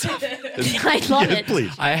want also. I love it.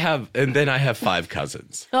 Please. I have 5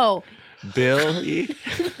 cousins. Oh, Billy,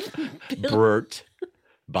 Bert,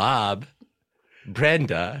 Bob,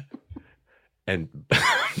 Brenda, and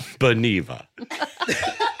Boniva.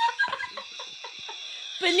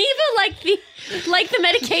 Boniva, like the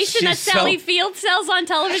medication that She's Sally Field sells on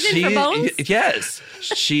television for bones? Yes.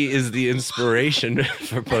 She is the inspiration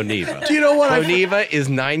for Boniva. Do you know what? Boniva is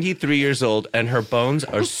 93 years old, and her bones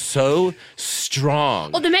are so strong.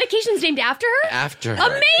 Oh, the medication's named after her? After her.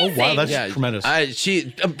 Amazing. Oh, wow, that's tremendous.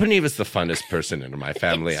 Boniva's the funnest person in my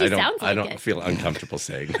family. She sounds like I don't it. feel uncomfortable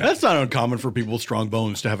saying that. That's not uncommon for people with strong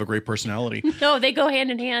bones to have a great personality. No, they go hand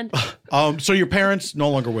in hand. So your parents no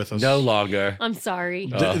longer with us. No longer. I'm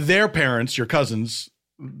sorry. Their parents, your cousins,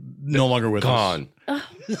 no longer with Gone.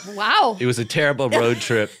 Wow. It was a terrible road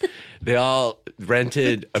trip. They all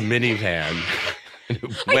rented a minivan. Are you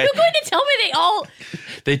going to tell me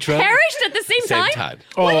They drove perished at the same time?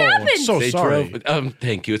 Oh, What happened? so They sorry. drove.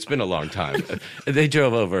 Thank you. It's been a long time. They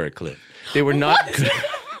drove over a cliff. They were not.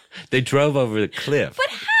 They drove over the cliff.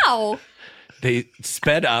 But how? They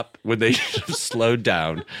sped up when they should have slowed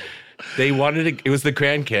down. They wanted to. It was the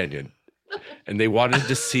Grand Canyon, and they wanted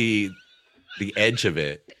to see the edge of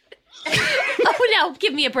it. Oh, no,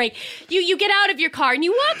 give me a break. You get out of your car and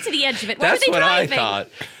you walk to the edge of it. Where That's were they what driving? I thought.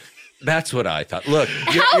 That's what I thought. Look,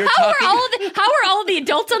 you're How talking. are all of the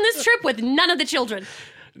adults on this trip with none of the children?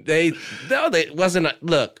 It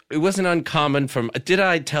wasn't uncommon from. Did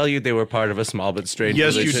I tell you they were part of a small but strange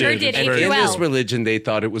Yes, you religion? did. Sure did. And A in through this L. religion, they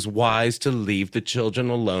thought it was wise to leave the children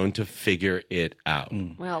alone to figure it out.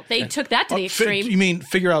 Well, they took that to the extreme. You mean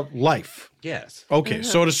figure out life? Yes. Okay,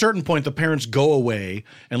 so at a certain point, the parents go away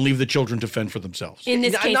and leave the children to fend for themselves. In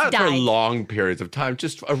this case, Not for died. long periods of time,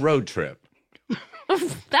 just a road trip. That's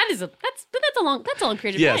a long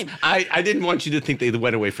period of Yes. time. I didn't want you to think they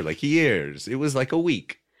went away for like years. It was like a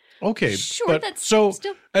week. Okay, Sure, but that's so.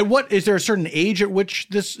 still- At what is there a certain age at which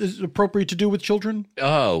this is appropriate to do with children?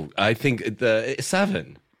 Oh, I think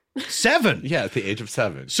 7. 7. Yeah, at the age of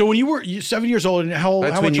 7. So when you were 7 years old, and how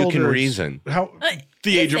That's how when much you older can is- reason. How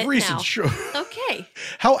the age is of it reason? now? Sure. Okay.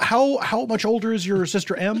 How much older is your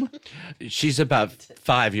sister M? She's about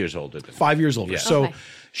 5 years older than me. 5 years older. Yeah. So Okay.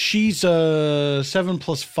 she's 7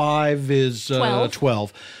 plus 5 is 12.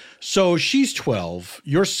 12. So she's 12,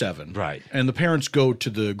 you're 7. Right. And the parents go to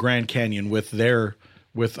the Grand Canyon with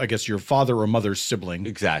I guess, your father or mother's sibling.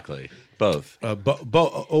 Exactly. Both.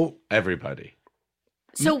 Everybody.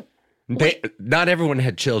 So Not everyone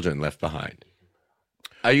had children left behind.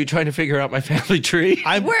 Are you trying to figure out my family tree?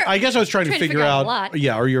 I guess I was trying to figure out. a lot.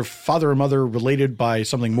 Yeah, are your father and mother related by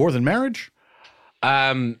something more than marriage?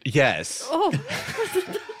 Yes. Oh.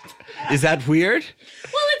 Is that weird?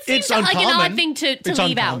 Well, it seems It's like an uncommon. odd thing to It's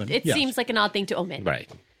leave uncommon, out. It yes. seems like an odd thing to omit. Right.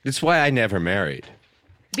 It's why I never married.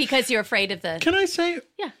 Because you're afraid of the... Can I say?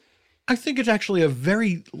 Yeah. I think it's actually a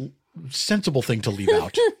very sensible thing to leave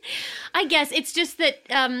out. I guess it's just that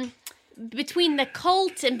between the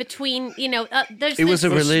cult and between, there's It was a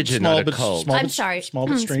this- religion, not a cult. I'm sorry. Small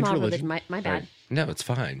but strange small religion. My bad. No, it's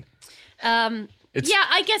fine. Yeah,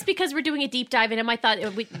 I guess because we're doing a deep dive in him, I thought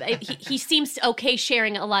he seems okay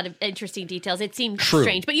sharing a lot of interesting details. It seemed True.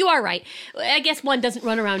 strange, but you are right. I guess one doesn't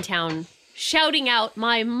run around town shouting out,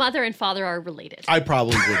 "My mother and father are related." I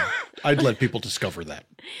probably would. I'd let people discover that.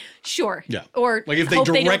 Sure. Yeah. Or Like if hope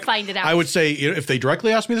they don't find it out. I would say if they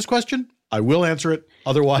directly ask me this question, I will answer it.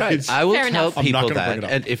 Otherwise, I will Fair tell enough. I'm not people gonna bring that. it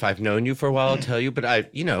up. And if I've known you for a while, I'll tell you. But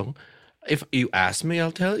if you ask me,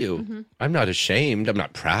 I'll tell you. Mm-hmm. I'm not ashamed. I'm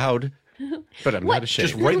not proud. But I'm not ashamed.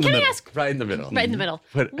 Just right in the Can I middle. ask? Right in the middle. Right in the middle.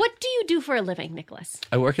 What- What do you do for a living, Nicholas?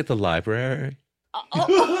 I work at the library.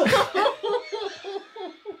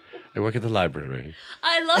 I work at the library.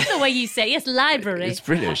 I love the way you say yes, library. It's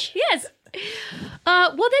British. Yes.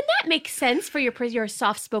 Well, then that makes sense for your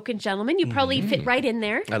soft-spoken gentleman. You probably fit right in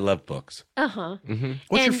there. I love books. Uh-huh.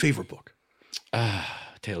 What's your And- favorite book?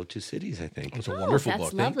 Tale of Two Cities, I think. It's a wonderful That's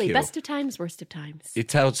book. lovely. you. Best of times, worst of times.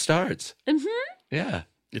 It's how it starts. Mm-hmm. Yeah.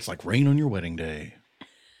 It's like rain on your wedding day.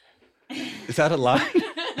 Is that a lie?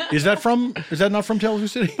 Is that not from Tale of Two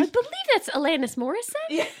Cities? I believe that's Alanis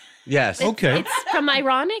Morissette. Yes. Okay. It's from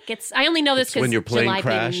Ironic. I only know this It's because when your plane July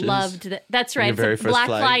crashes loved that. That's right. your very It's a first black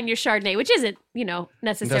flight. fly in your Chardonnay, which isn't,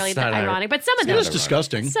 necessarily That's not ironic, but some of It them is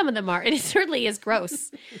disgusting. Some of them are. It certainly is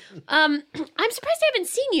gross. I'm surprised I haven't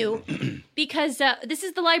seen you because this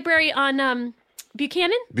is the library on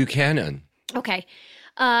Buchanan. Buchanan. Okay.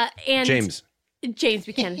 And James.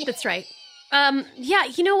 Buchanan. That's right. Yeah,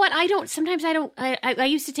 you know what? Sometimes I don't. I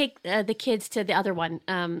used to take the kids to the other one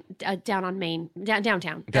down on Main,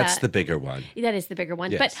 downtown. That's the bigger one. That is the bigger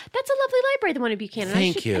one. Yes. But that's a lovely library, the one in Buchanan.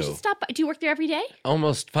 Thank I you. should stop by. Do you work there every day?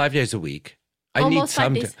 Almost 5 days a week. I Almost need 5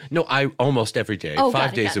 some. days? No, I almost every day. Oh, 5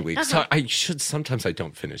 got it, days got a it. week. So Uh-huh. sometimes I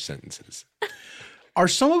don't finish sentences. Are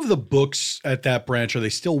some of the books at that branch, are they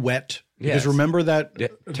still wet? Because Yes. remember that Yeah,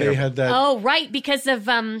 they terrible. had that. Oh, right, because of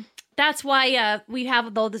that's why we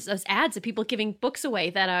have those ads of people giving books away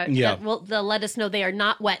that they'll let us know they are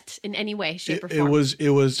not wet in any way, shape, or It form. was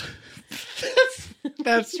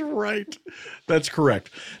that's right. That's correct.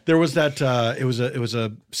 There was that it was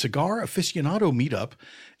a cigar aficionado meetup,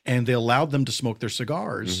 and they allowed them to smoke their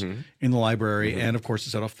cigars in the library, and of course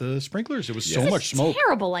it set off the sprinklers. It was so much smoke.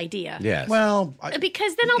 Terrible idea. Yes. Well,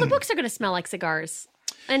 Because then all the books are going to smell like cigars.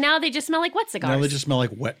 And now they just smell like wet cigars. now they just smell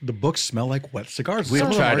like wet. The books smell like wet cigars. We've Some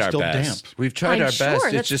of them tried are our still best. damp. We've tried I'm our sure, best.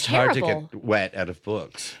 that's It's just hard to terrible. get wet out of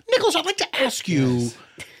books. Nicholas, I'd like to ask you,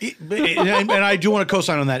 and I do want to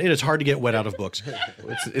co-sign on that. It is hard to get wet out of books.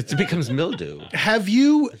 It becomes mildew. Have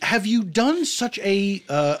you done such a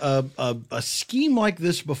scheme like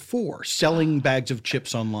this before, selling bags of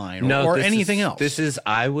chips online or this anything is- else? This is,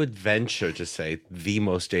 I would venture to say, the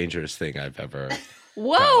most dangerous thing I've ever.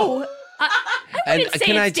 Whoa! I And wouldn't say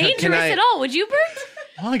can I it's tell- dangerous can I- at all. Would you, Bert?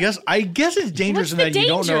 Well, I guess it's dangerous What's in the that you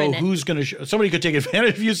don't danger know in it? who's going to. Somebody could take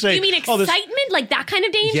advantage if you say. You mean "Oh, this-" excitement? Like that kind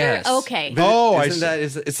of danger? Yes. Okay. But Oh, I isn't see. that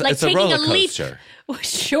it's Like it's a taking roller a leap. coaster.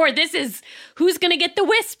 Sure, this is who's going to get the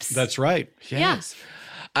wisps. That's right. Yes.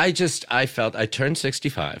 I felt I turned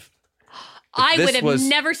 65. I this would have was-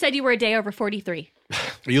 never said you were a day over 43.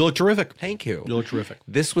 You look terrific. Thank you. You look terrific.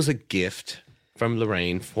 This was a gift from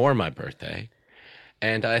Lorraine for my birthday.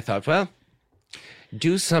 And I thought, well,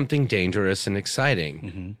 do something dangerous and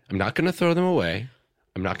exciting. I'm not going to throw them away.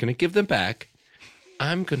 I'm not going to give them back.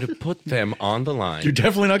 I'm going to put them on the line. You're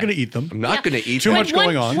definitely not going to eat them. I'm not going to eat Too them. much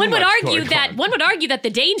going on. One would much argue going that on. one would argue that the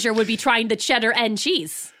danger would be trying the cheddar and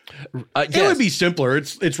cheese. It Yes, would be simpler.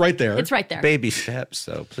 It's right there. It's right there. baby steps,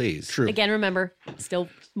 so please. True. Again, remember, still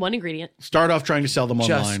one ingredient. Start off trying to sell them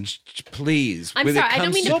online. Just please. I'm when it sorry, I don't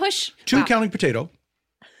comes mean to push. Two Wow. counting potato,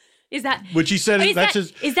 Is that which he said is that's that,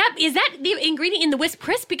 his. is that the ingredient in the Wisp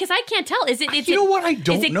crisp? Because I can't tell. Is it? You know what? I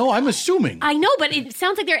don't is it- know. I'm assuming. I know, but it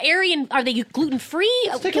sounds like they're airy and are they gluten free?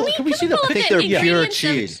 take a look. Can we see the pull up picture? I think they're pure ingredients of-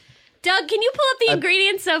 cheese. Doug, can you pull up the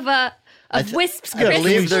ingredients of of Whisps I believe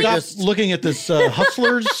Christmas they're Stop just looking at this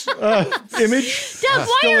Hustlers image. Doug,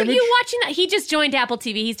 why Still aren't image? you watching that? He just joined Apple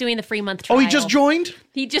TV. He's doing the free month trial. Oh, he just joined?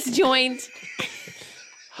 He just joined.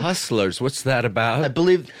 Hustlers, what's that I about?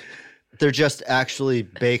 believe they're just actually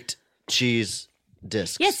baked cheese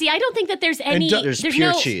discs. Yeah, see, I don't think that there's any. There's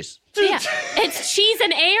pure no, cheese. Yeah, it's cheese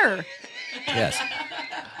and air. Yes.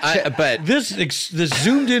 But This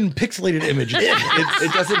zoomed in pixelated image.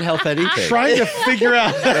 it doesn't help anything. Trying to figure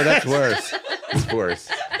out. No, that's worse. It's worse.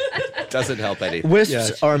 Doesn't help anything. Wisps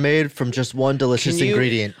Yes. are made from just one delicious Can you-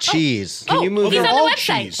 ingredient, cheese. Can you move He's your- on the all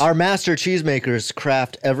website. cheese. Our master cheesemakers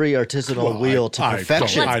craft every artisanal wheel to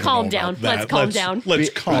perfection. Let's calm down. Let's calm down. Let's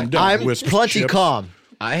calm down. I'm Wisp plenty chips. calm.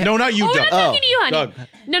 No, not you, Oh, we're Doug. not talking to you, honey. Doug.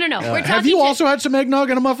 No. We're talking Have you to, also had some eggnog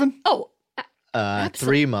and a muffin? Oh.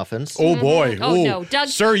 3 muffins. Oh boy! Oh no, Doug.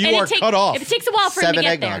 Sir, you and are cut off. It takes a while for him 7 to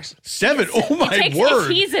get eggnogs. 7. Oh my there. word!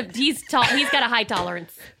 He's tall. He's got a high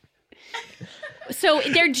tolerance. So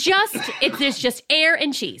there's just air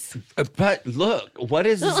and cheese. But look, what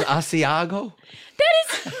is this Asiago? That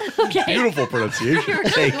is okay. Beautiful pronunciation.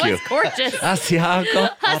 Thank It you. was gorgeous.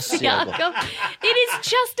 Asiago? Asiago. It is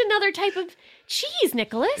just another type of cheese,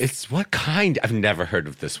 Nicholas. It's what kind? I've never heard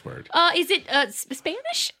of this word. Is it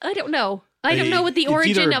Spanish? I don't know. I don't know what the It's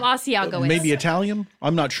origin either, of Asiago is. Maybe Italian?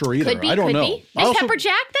 I'm not sure either. Could be. I don't could know. Be. I And also- pepper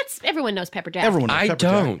jack. That's everyone knows pepper jack. Everyone knows I pepper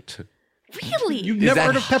jack. don't. Really? You've never that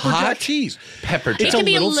heard of pepper hot? jack cheese? Pepper It's jack. can a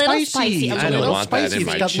be a little little spicy. spicy, a It's I don't little want that spicy. in It's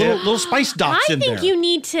my got chip. little spice dots I in think there. you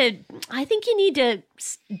need to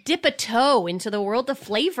dip a toe into the world of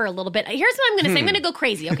flavor a little bit. Here's what I'm going to say. I'm going to go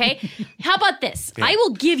crazy, okay? How about this? I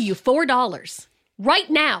will give you $4 right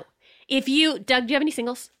now. If you, Doug, do you have any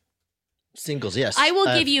singles? Singles, yes. I will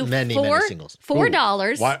have give you many singles.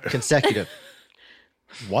 $4. What? Consecutive.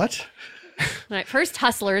 What? All right, first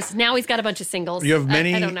Hustlers. Now he's got a bunch of singles. You have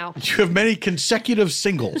many. I don't know. You have many consecutive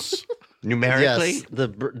singles. Numerically? Yes,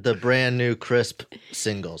 the brand new crisp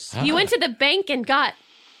singles. You went to the bank and got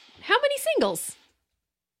how many singles?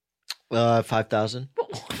 5,000.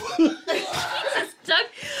 Doug,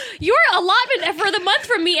 your allotment for the month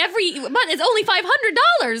from me every month is only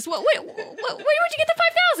 $500. Where would you get the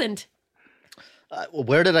 5,000?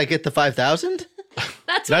 Where did I get the 5,000?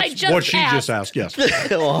 That's what I That's just what she asked. just asked. Yes.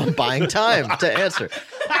 Well, I'm buying time to answer.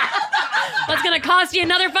 What's going to cost you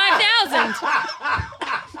another 5,000?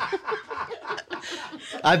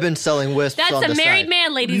 I've been selling wisps That's on a the married side.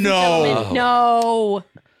 man, ladies No. and gentlemen. No.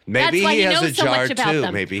 Maybe That's why he he has knows a so jar much about too.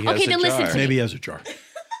 them. Maybe he Okay, has then a listen jar. to me. Maybe he has a jar.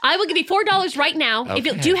 I will give you $4 right now. If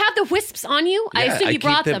you, Okay. do you have the Whisps on you? I Yeah, assume you keep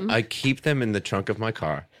brought them. I keep them in the trunk of my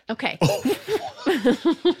car Okay.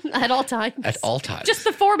 At all times. at all times. Just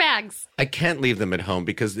the 4 bags. I can't leave them at home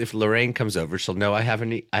because if Lorraine comes over, she'll know I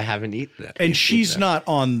haven't eaten them. And she's not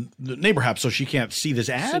on the Neighbor app, so she can't see this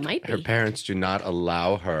She ad. might Her be. parents do not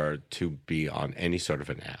allow her to be on any sort of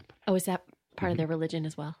an app. Oh, is that part of their religion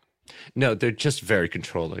as well? No, they're just very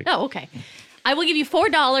controlling. Oh, okay. I will give you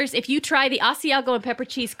 $4 if you try the Asiago and pepper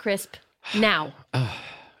cheese crisp now.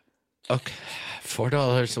 Okay,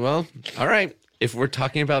 $4. Well, all right. If we're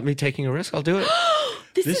talking about me taking a risk, I'll do it.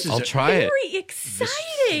 This This is is I'll try it. very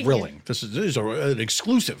exciting. Thrilling. This is an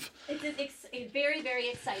exclusive. It's very, very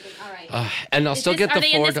exciting. All right. And I'll still get the Are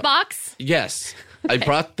they in this $4. box? Yes, I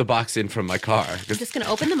brought the box in from my car. I'm just going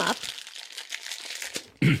to open them up.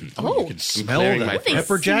 You Oh, can smell clearing the my they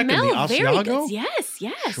pepper jack and the smell very Asiago. good. Yes,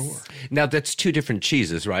 yes. Sure. Now that's 2 different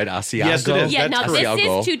cheeses, right? Asiago. Yes, it is. Yeah, That's now correct. this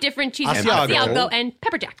Asiago. is 2 different cheeses. Asiago. Asiago and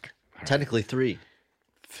pepper jack. Technically 3.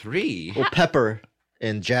 3. Well, pepper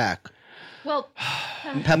and jack. Well,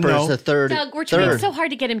 Pepper No. is the third. Doug, we're trying third. so hard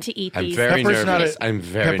to get him to eat I'm these. very Pepper's not nervous. a- I'm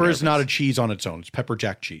very Pepper nervous. is not a cheese on its own. It's pepper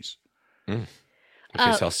jack cheese. Okay,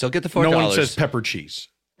 so I'll still get the $4. No one says pepper cheese,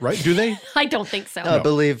 right? Do they? I don't think so. I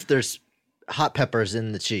believe there's hot peppers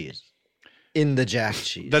in the cheese. In the jack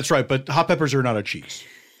cheese. That's right. But hot peppers are not a cheese.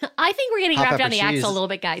 I think we're getting Hot wrapped down pepper the cheese. axle a little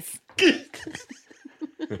bit, guys.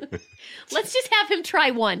 Let's just have him try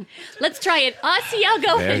one. Let's try it.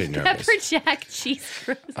 Asiago Very and nervous. pepper jack cheese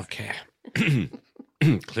crisp. Okay.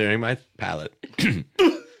 Clearing my palate.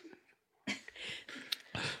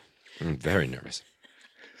 I'm very nervous.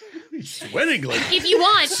 Sweating like If you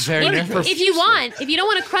want, Very nervous. if you don't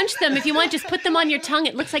want to crunch them, if you want, just put them on your tongue.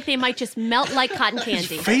 It looks like they might just melt like cotton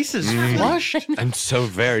candy. face is flushed. I'm so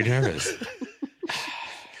very nervous.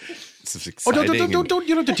 This is Oh, exciting. don't!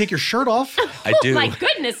 You don't have to take your shirt off. I do. Oh my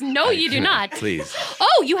goodness, no, you do not. Please.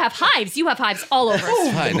 Oh, you have hives. You have hives all over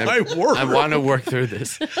us. Fine. my word. I want to work through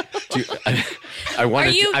this. I want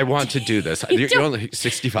Are to. you- I want to do this. You You're don't- only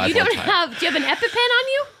 65 You one don't time. have. Do you have an EpiPen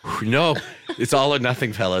on you? No, it's all or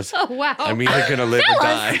nothing, fellas. Oh wow. I'm either gonna live or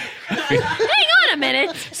Fellas. die. Hang on a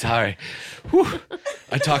minute. Sorry. Whew.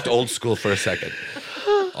 I talked old school for a second.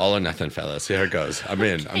 All or nothing, fellas. Here it goes. I'm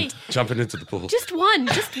in. I'm jumping into the pool. Just one.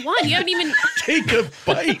 You haven't even. Take a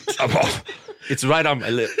bite. It's right on my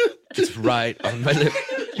lip. It's right on my lip.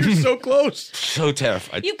 You're so close. So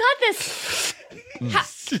terrified. You got this.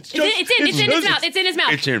 It's in his mouth. It's in his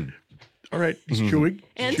mouth. It's in. All right. He's chewing.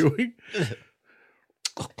 And? Chewing.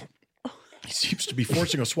 He seems to be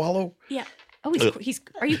forcing a swallow. Yeah. Oh, he's.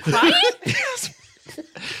 Are you crying?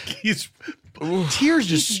 He's tears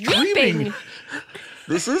just streaming. Weeping.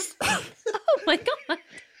 This is. Oh my God.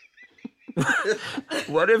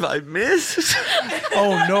 What have I missed?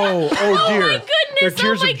 Oh no! Oh dear! Oh my goodness! They're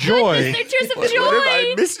tears oh my of joy. Goodness. They're tears of joy. What have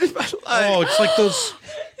I missed in my life? Oh, it's like those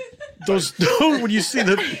when you see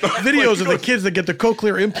the videos of the kids that get the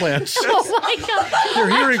cochlear implants. Oh my God! They're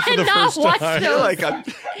hearing for the cannot first watch time. I feel those. like I'm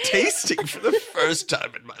tasting for the first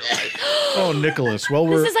time in my life. Oh, Nicholas. Well,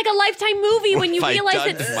 This is like a Lifetime movie when you have I realize done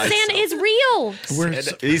that to myself? Santa is real. we're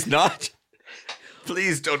He's not.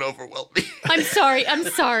 Please don't overwhelm me. I'm sorry.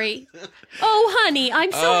 Oh, honey,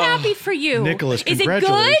 I'm so happy for you. Nicholas, is it good?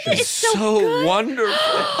 congratulations. It's so good.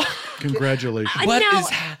 wonderful. Congratulations. What now- is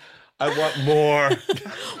I want more.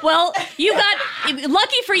 Well, you got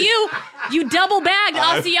lucky for you. You double bagged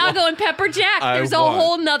Asiago and Pepper Jack. I There's a won.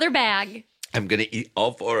 whole nother bag. I'm going to eat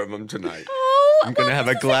all 4 of them tonight. Oh, I'm going to have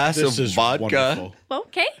a glass This of is vodka, wonderful.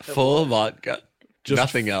 Okay. full vodka, Just-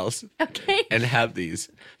 nothing else, Okay. and have these.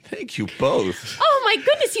 Thank you both. Oh my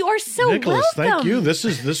goodness, you are so Nicholas, welcome. thank you.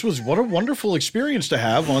 This was what a wonderful experience to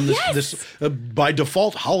have on this by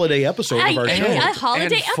default holiday episode of our show. A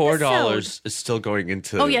holiday and $4 episode. is still going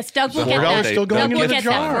into. Oh yes, Doug will the get that. holiday- still going Doug into will the get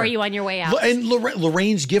jar. that for you on your way out. And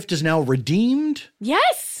Lorraine's gift is now redeemed.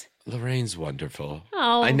 Yes. Lorraine's wonderful.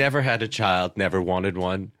 Oh. I never had a child, never wanted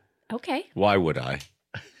one. Okay. Why would I?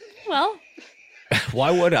 Well,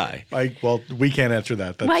 Why would I? Well, we can't answer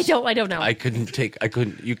that. That's, I don't know. I couldn't.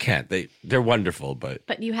 You can't. They're wonderful, but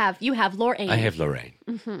But you have Lorraine. I have Lorraine,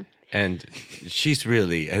 and she's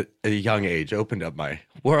really at a young age opened up my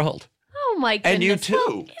world. Oh my goodness. And you too.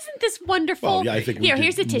 Well, isn't this wonderful? Well, yeah, I think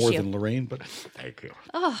here's a more tissue. than Lorraine, but Thank you.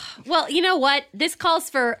 Well, you know what? This calls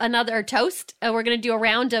for another toast. We're going to do a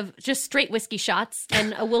round of just straight whiskey shots,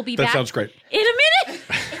 and we'll be that back sounds great. in a minute.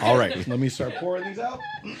 All right, let me start pouring these out.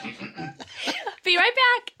 Be right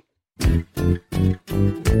back.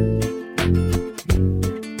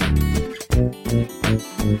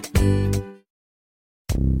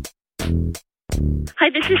 Hi,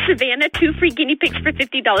 this is Savannah. 2 free guinea pigs for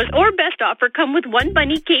 $50. Or best offer, come with 1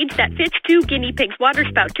 bunny cage that fits 2 guinea pigs, water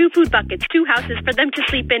spout, 2 food buckets, 2 houses for them to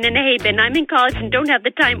sleep in, and a hay bin. I'm in college and don't have the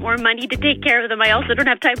time or money to take care of them. I also don't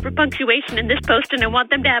have time for punctuation in this post, and I want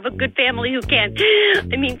them to have a good family who can.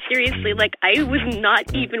 I mean, seriously, I was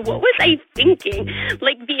not even, what was I thinking?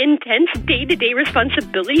 The intense day-to-day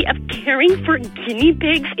responsibility of caring for guinea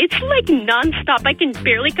pigs, it's nonstop. I can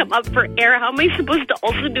barely come up for air. How am I supposed to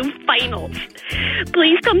also do finals?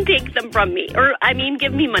 Please come take them from me. Or,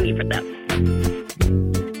 give me money for them.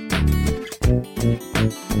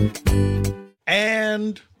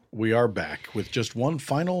 And we are back with just one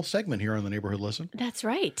final segment here on the Neighborhood Listen. That's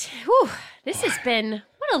right. Whew, this has been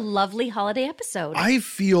what a lovely holiday episode. I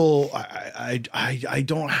feel I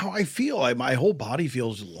don't know how I feel. My whole body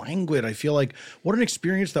feels languid. I feel like what an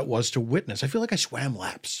experience that was to witness. I feel like I swam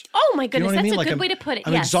laps. Oh my You know goodness, what I mean? that's a good way to put it.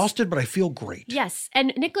 I'm Yes. exhausted, but I feel great. Yes,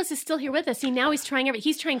 and Nicholas is still here with us.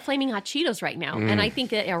 He's trying Flaming Hot Cheetos right now, and I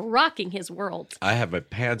think that are rocking his world. I have my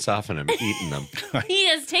pants off and I'm eating them. He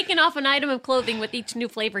has taken off an item of clothing with each new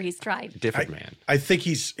flavor he's tried. Different man. I think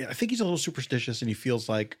he's a little superstitious, and he feels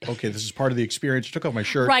like, okay, this is part of the experience. I took off my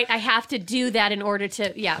shirt. Right, I have to do that in order to,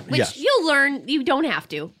 which Yes. you'll learn. You don't have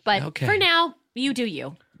to, but Okay. for now, you do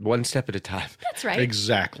you. One step at a time. That's right.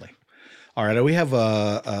 Exactly. All right, we have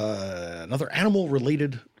another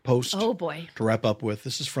animal-related post Oh boy. to wrap up with.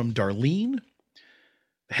 This is from Darlene.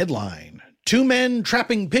 Headline: 2 men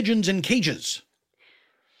trapping pigeons in cages.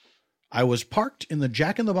 I was parked in the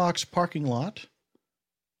Jack in the Box parking lot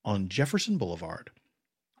on Jefferson Boulevard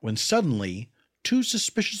when suddenly 2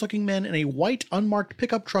 suspicious-looking men in a white unmarked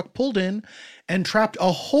pickup truck pulled in and trapped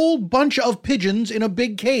a whole bunch of pigeons in a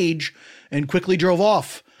big cage and quickly drove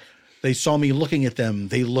off. They saw me looking at them.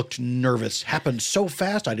 They looked nervous. Happened so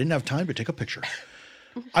fast I didn't have time to take a picture.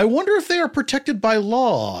 I wonder if they are protected by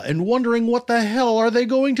law and wondering what the hell are they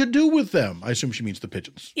going to do with them. I assume she means the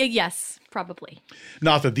pigeons. Yes, probably.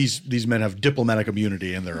 Not that these men have diplomatic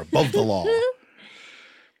immunity and they're above the law.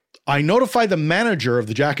 I notified the manager of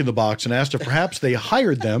the Jack in the Box and asked if perhaps they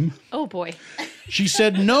hired them. Oh boy. She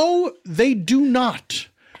said, no, they do not.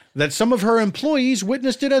 That some of her employees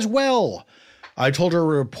witnessed it as well. I told her to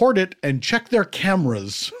report it and check their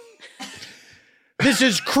cameras. This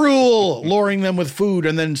is cruel, luring them with food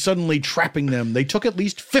and then suddenly trapping them. They took at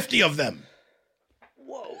least 50 of them.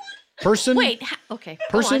 Whoa. Person. Wait, okay.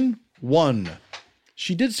 Person 1.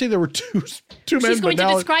 She did say there were two men. She's going to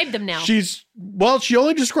describe them now. She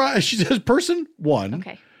says person 1.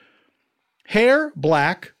 Okay. Hair,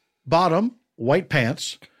 black, bottom, white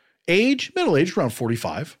pants, age, middle-aged, around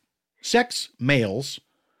 45, sex, males,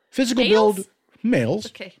 physical build, males,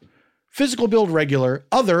 okay. Physical build, regular,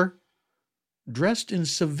 other, dressed in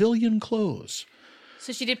civilian clothes.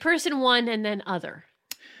 So she did person 1 and then other.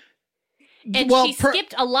 And she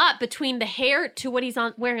skipped a lot between the hair to what he's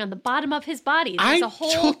wearing on the bottom of his body. There's a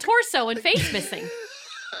whole torso and face missing.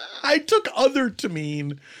 I took other to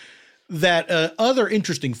mean that other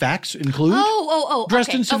interesting facts include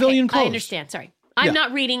dressed in civilian clothes. I understand. Sorry. I'm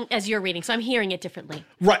not reading as you're reading, so I'm hearing it differently.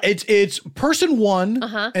 Right. It's person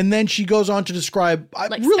 1, and then she goes on to describe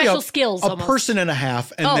really special skills, a person and a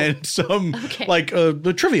half, and then some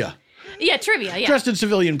the trivia. Yeah, trivia. Yeah. Dressed in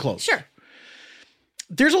civilian clothes. Sure.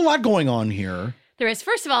 There's a lot going on here. There is.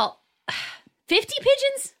 First of all, 50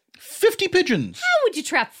 pigeons? 50 pigeons. How would you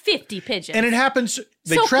trap 50 pigeons? And it happens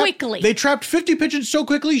quickly. They trapped 50 pigeons so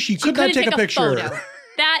quickly she could not take a picture. Photo.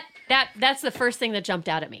 That's the first thing that jumped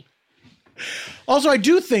out at me. Also, I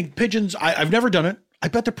do think pigeons, I've never done it. I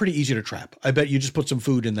bet they're pretty easy to trap. I bet you just put some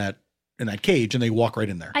food in that cage and they walk right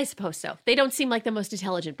in there. I suppose so. They don't seem like the most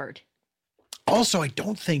intelligent bird. Also, I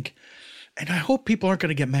don't think, and I hope people aren't going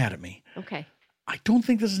to get mad at me. Okay. I don't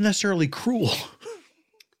think this is necessarily cruel.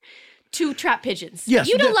 To trap pigeons. Yes.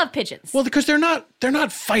 You don't love pigeons. Well, because they're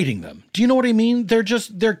not fighting them. Do you know what I mean?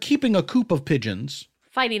 They're keeping a coop of pigeons.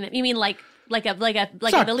 Fighting them. You mean like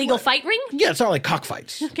an illegal fight ring? Yeah, it's not like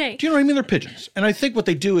cockfights. Okay. Do you know what I mean? They're pigeons. And I think what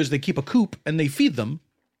they do is they keep a coop and they feed them.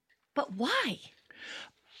 But why?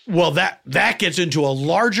 Well, that gets into a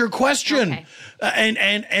larger question. Okay.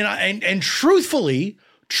 And truthfully,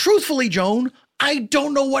 Joan, I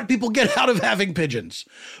don't know what people get out of having pigeons,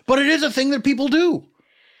 but it is a thing that people do.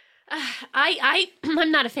 I'm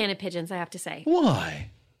not a fan of pigeons, I have to say. Why?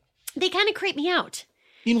 They kind of creep me out.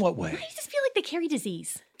 In what way? I just feel like they carry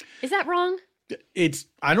disease. Is that wrong?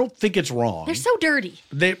 I don't think it's wrong. They're so dirty.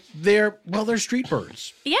 They're street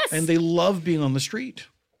birds. Yes. And they love being on the street.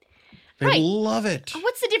 They love it.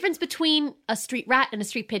 What's the difference between a street rat and a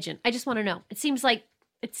street pigeon? I just want to know. It seems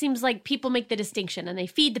like people make the distinction and they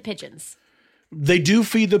feed the pigeons. They do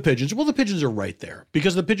feed the pigeons. Well, the pigeons are right there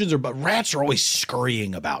because rats are always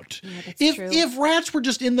scurrying about. Yeah, that's true. If rats were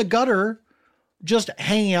just in the gutter, just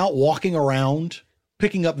hanging out, walking around,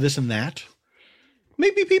 picking up this and that,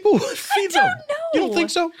 maybe people would feed them. I don't know. You don't think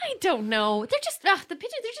so? I don't know. They're just the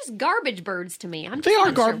pigeons. They're just garbage birds to me. They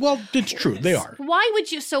are garbage. Well, it's true. They are. Why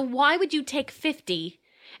would you take 50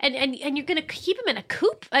 and you're going to keep them in a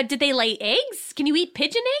coop? Did they lay eggs? Can you eat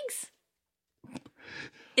pigeon eggs?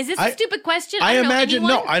 Is this a stupid question? I imagine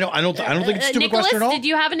no. I don't think it's a stupid Nicholas, question at all. Did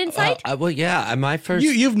you have an insight? Well, yeah. My first.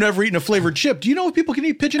 You've never eaten a flavored chip. Do you know if people can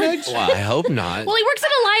eat pigeon eggs? Well, I hope not. Well, he works at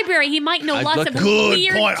a library. He might know lots of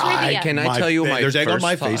weird trivia. Can I tell you my there's egg on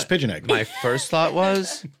my thought? face, pigeon egg. My first thought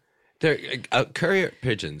was, they're courier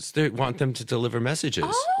pigeons. They want them to deliver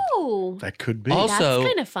messages. Oh, that could be. Also, that's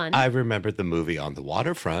kind of fun. I remember the movie On the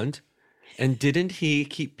Waterfront. And didn't he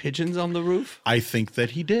keep pigeons on the roof? I think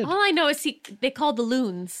that he did. All I know is they called the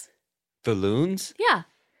loons. The loons? Yeah.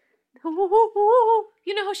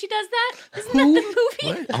 You know how she does that? Isn't that the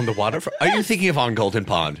movie? What? On the waterfront? Are you thinking of On Golden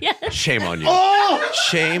Pond? Yes. Shame on you. Oh!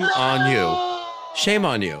 Shame on you. Shame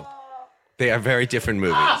on you. They are very different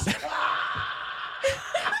movies.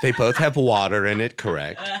 They both have water in it,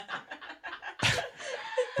 correct?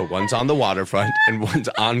 But one's on the waterfront and one's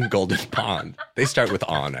on Golden Pond. They start with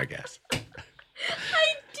on, I guess.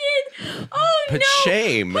 I did. Oh, but no.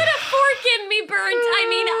 Shame. Put a fork in me, Burnt. I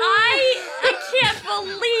mean, I can't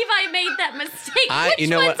believe I made that mistake. Which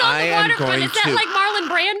one's on the waterfront? Is that like Marlon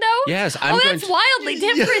Brando? Yes. That's wildly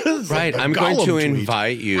different. Yes, right. I'm going to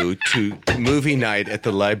invite you to movie night at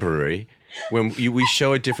the library when we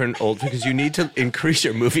show a different because you need to increase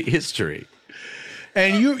your movie history.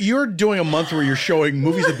 And you're doing a month where you're showing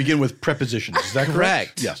movies that begin with prepositions. Is that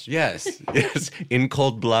correct? Yes. In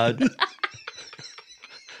Cold Blood.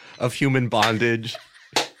 Of Human Bondage.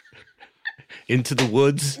 Into the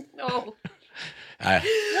Woods. No.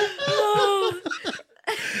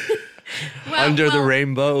 Under the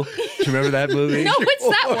Rainbow. Do you remember that movie? No, it's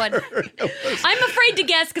that one. I'm afraid to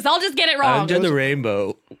guess because I'll just get it wrong. Under the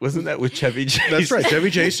Rainbow. Wasn't that with Chevy Chase? That's right.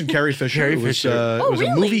 Chevy Chase and Carrie Fisher. It was really?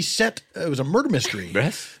 a movie set. It was a murder mystery.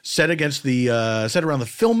 Yes. Set around the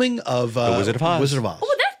filming of The Wizard of Oz. Wizard of Oz.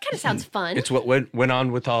 Oh, kind of sounds fun. It's what went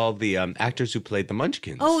on with all the actors who played the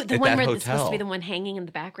Munchkins. Oh, the at one that where hotel. it's supposed to be the one hanging in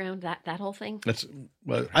the background, that whole thing. That's.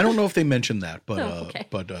 Well, I don't know if they mentioned that, but okay.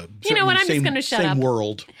 you know what? I'm just going to shut up. Same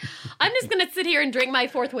world. I'm just going to sit here and drink my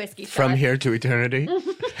fourth whiskey shot. From here to eternity.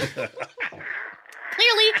 Clearly,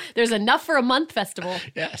 there's enough for a month festival.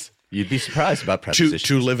 Yes. You'd be surprised about prepositions.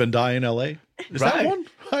 To live and die in L.A. Is that one?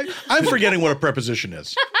 I'm forgetting what a preposition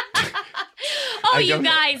is. Oh, you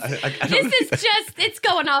guys, this is just, it's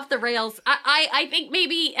going off the rails. I think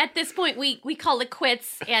maybe at this point we call it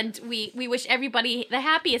quits and we wish everybody the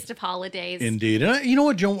happiest of holidays. Indeed. And you know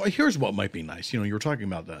what, Joan, here's what might be nice. You were talking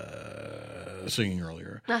about singing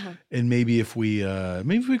earlier. And maybe if we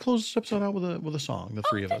close this episode out with a song, the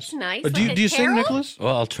three of us. That's nice. Do you sing, Nicholas?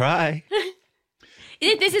 Well, I'll try.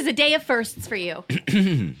 This is a day of firsts for you.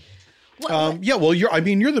 Yeah, well, you're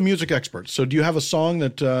the music expert. So do you have a song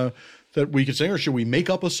that we could sing, or should we make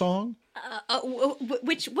up a song?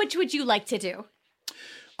 Which would you like to do?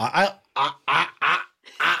 I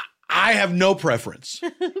have no preference.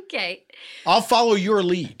 Okay. I'll follow your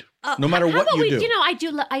lead, no matter what you do.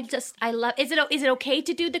 I love. Is it okay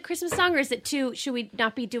to do the Christmas song, or is it too? Should we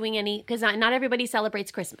not be doing any? Because not everybody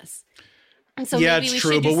celebrates Christmas. And so yeah, maybe it's we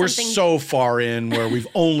true, should do but we're something... so far in where we've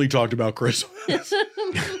only talked about Christmas.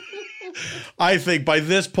 I think by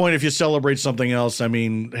this point, if you celebrate something else, I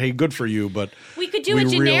mean, hey, good for you, but we could do a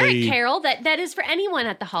generic carol that is for anyone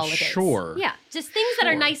at the holidays. Sure. Yeah, just things that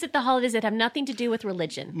are nice at the holidays that have nothing to do with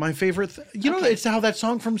religion. My favorite, it's how that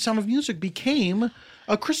song from Sound of Music became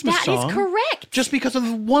a Christmas song. That is correct. Just because of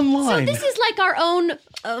one line. So this is like our own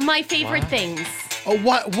my favorite things. Oh,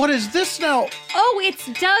 what is this now? Oh, it's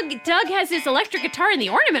Doug. Doug has his electric guitar in the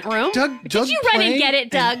ornament room. Did you run and get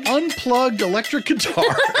it, Doug? Unplugged electric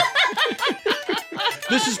guitar.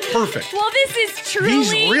 This is perfect. Well, this is truly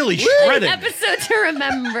He's really shredding. An episode to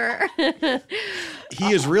remember.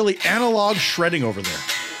 He is really analog shredding over there.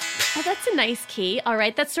 Oh, that's a nice key. All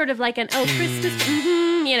right, that's sort of like an Christmas.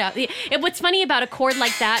 What's funny about a chord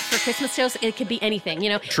like that for Christmas shows? It could be anything.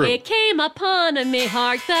 True. It came upon me,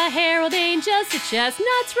 hark the herald angels, the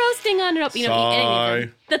chestnuts roasting on it.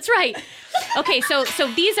 Anything. That's right. Okay, so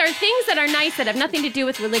these are things that are nice that have nothing to do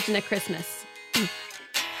with religion at Christmas.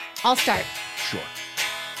 I'll start. Sure.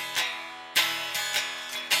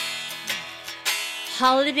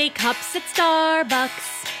 Holiday cups at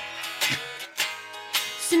Starbucks.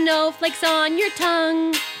 Snowflakes on your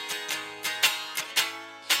tongue.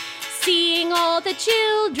 Seeing all the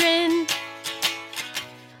children,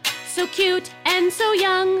 so cute and so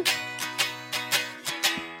young.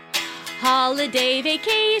 Holiday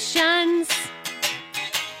vacations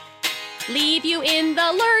leave you in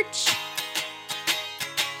the lurch,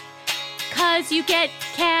 'cause you get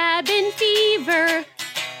cabin fever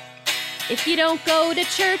if you don't go to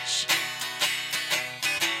church.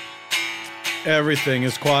 Everything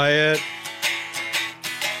is quiet.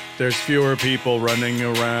 There's fewer people running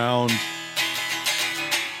around.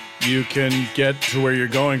 You can get to where you're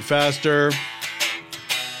going faster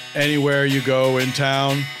anywhere you go in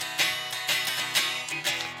town.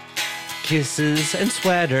 Kisses and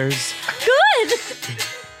sweaters. Good!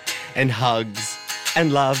 And hugs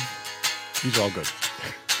and love. These are all good.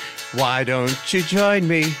 Why don't you join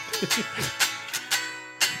me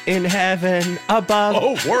in heaven above?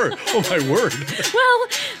 Oh, word. Oh, my word. Well,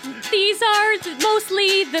 these are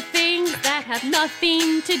mostly the things that have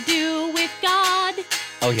nothing to do with God.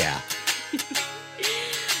 Oh, yeah.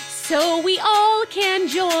 So we all can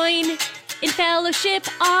join in fellowship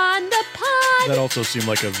on the pod. That also seemed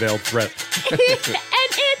like a veiled threat. And it's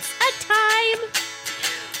a time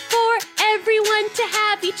for everyone to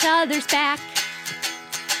have each other's back.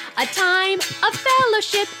 A time of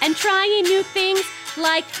fellowship and trying new things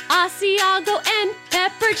like Asiago and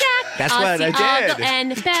Pepper Jack. That's what I did. Asiago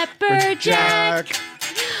and Pepper Jack.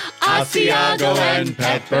 Asiago and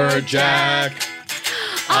Pepper Jack.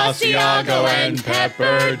 Asiago and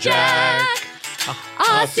Pepper Jack.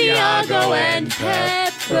 Asiago and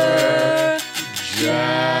Pepper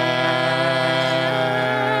Jack.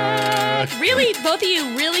 Really, both of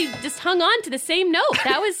you really just hung on to the same note.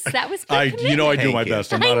 That was good commitment. I do my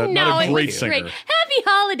best. I'm not a great singer. Great. Happy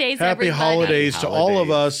holidays, Happy everybody. holidays to all of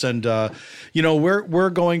us, and we're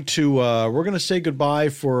going to say goodbye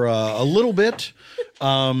for a little bit.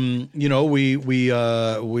 We're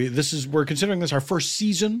considering this our first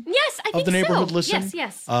season. Yes, I think of the neighborhood so. listen.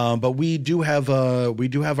 Yes. But we do have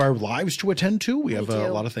our lives to attend to. We have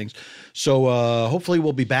a lot of things. So hopefully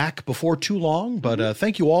we'll be back before too long. But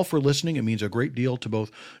thank you all for listening. It means a great deal to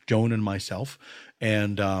both Joan and myself.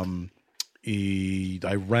 And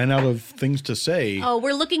I ran out of things to say. Oh,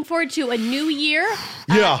 we're looking forward to a new year.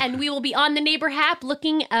 Yeah. And we will be on the Neighbor Hap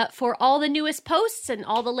looking for all the newest posts and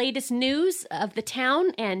all the latest news of the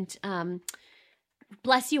town. And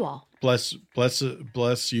bless you all. Bless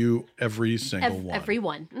you, every single one.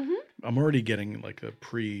 Everyone. Mm-hmm. I'm already getting like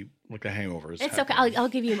a hangover. It's okay. I'll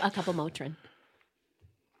give you a couple Motrin.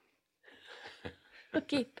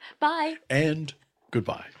 Okay. Bye. And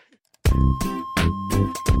goodbye.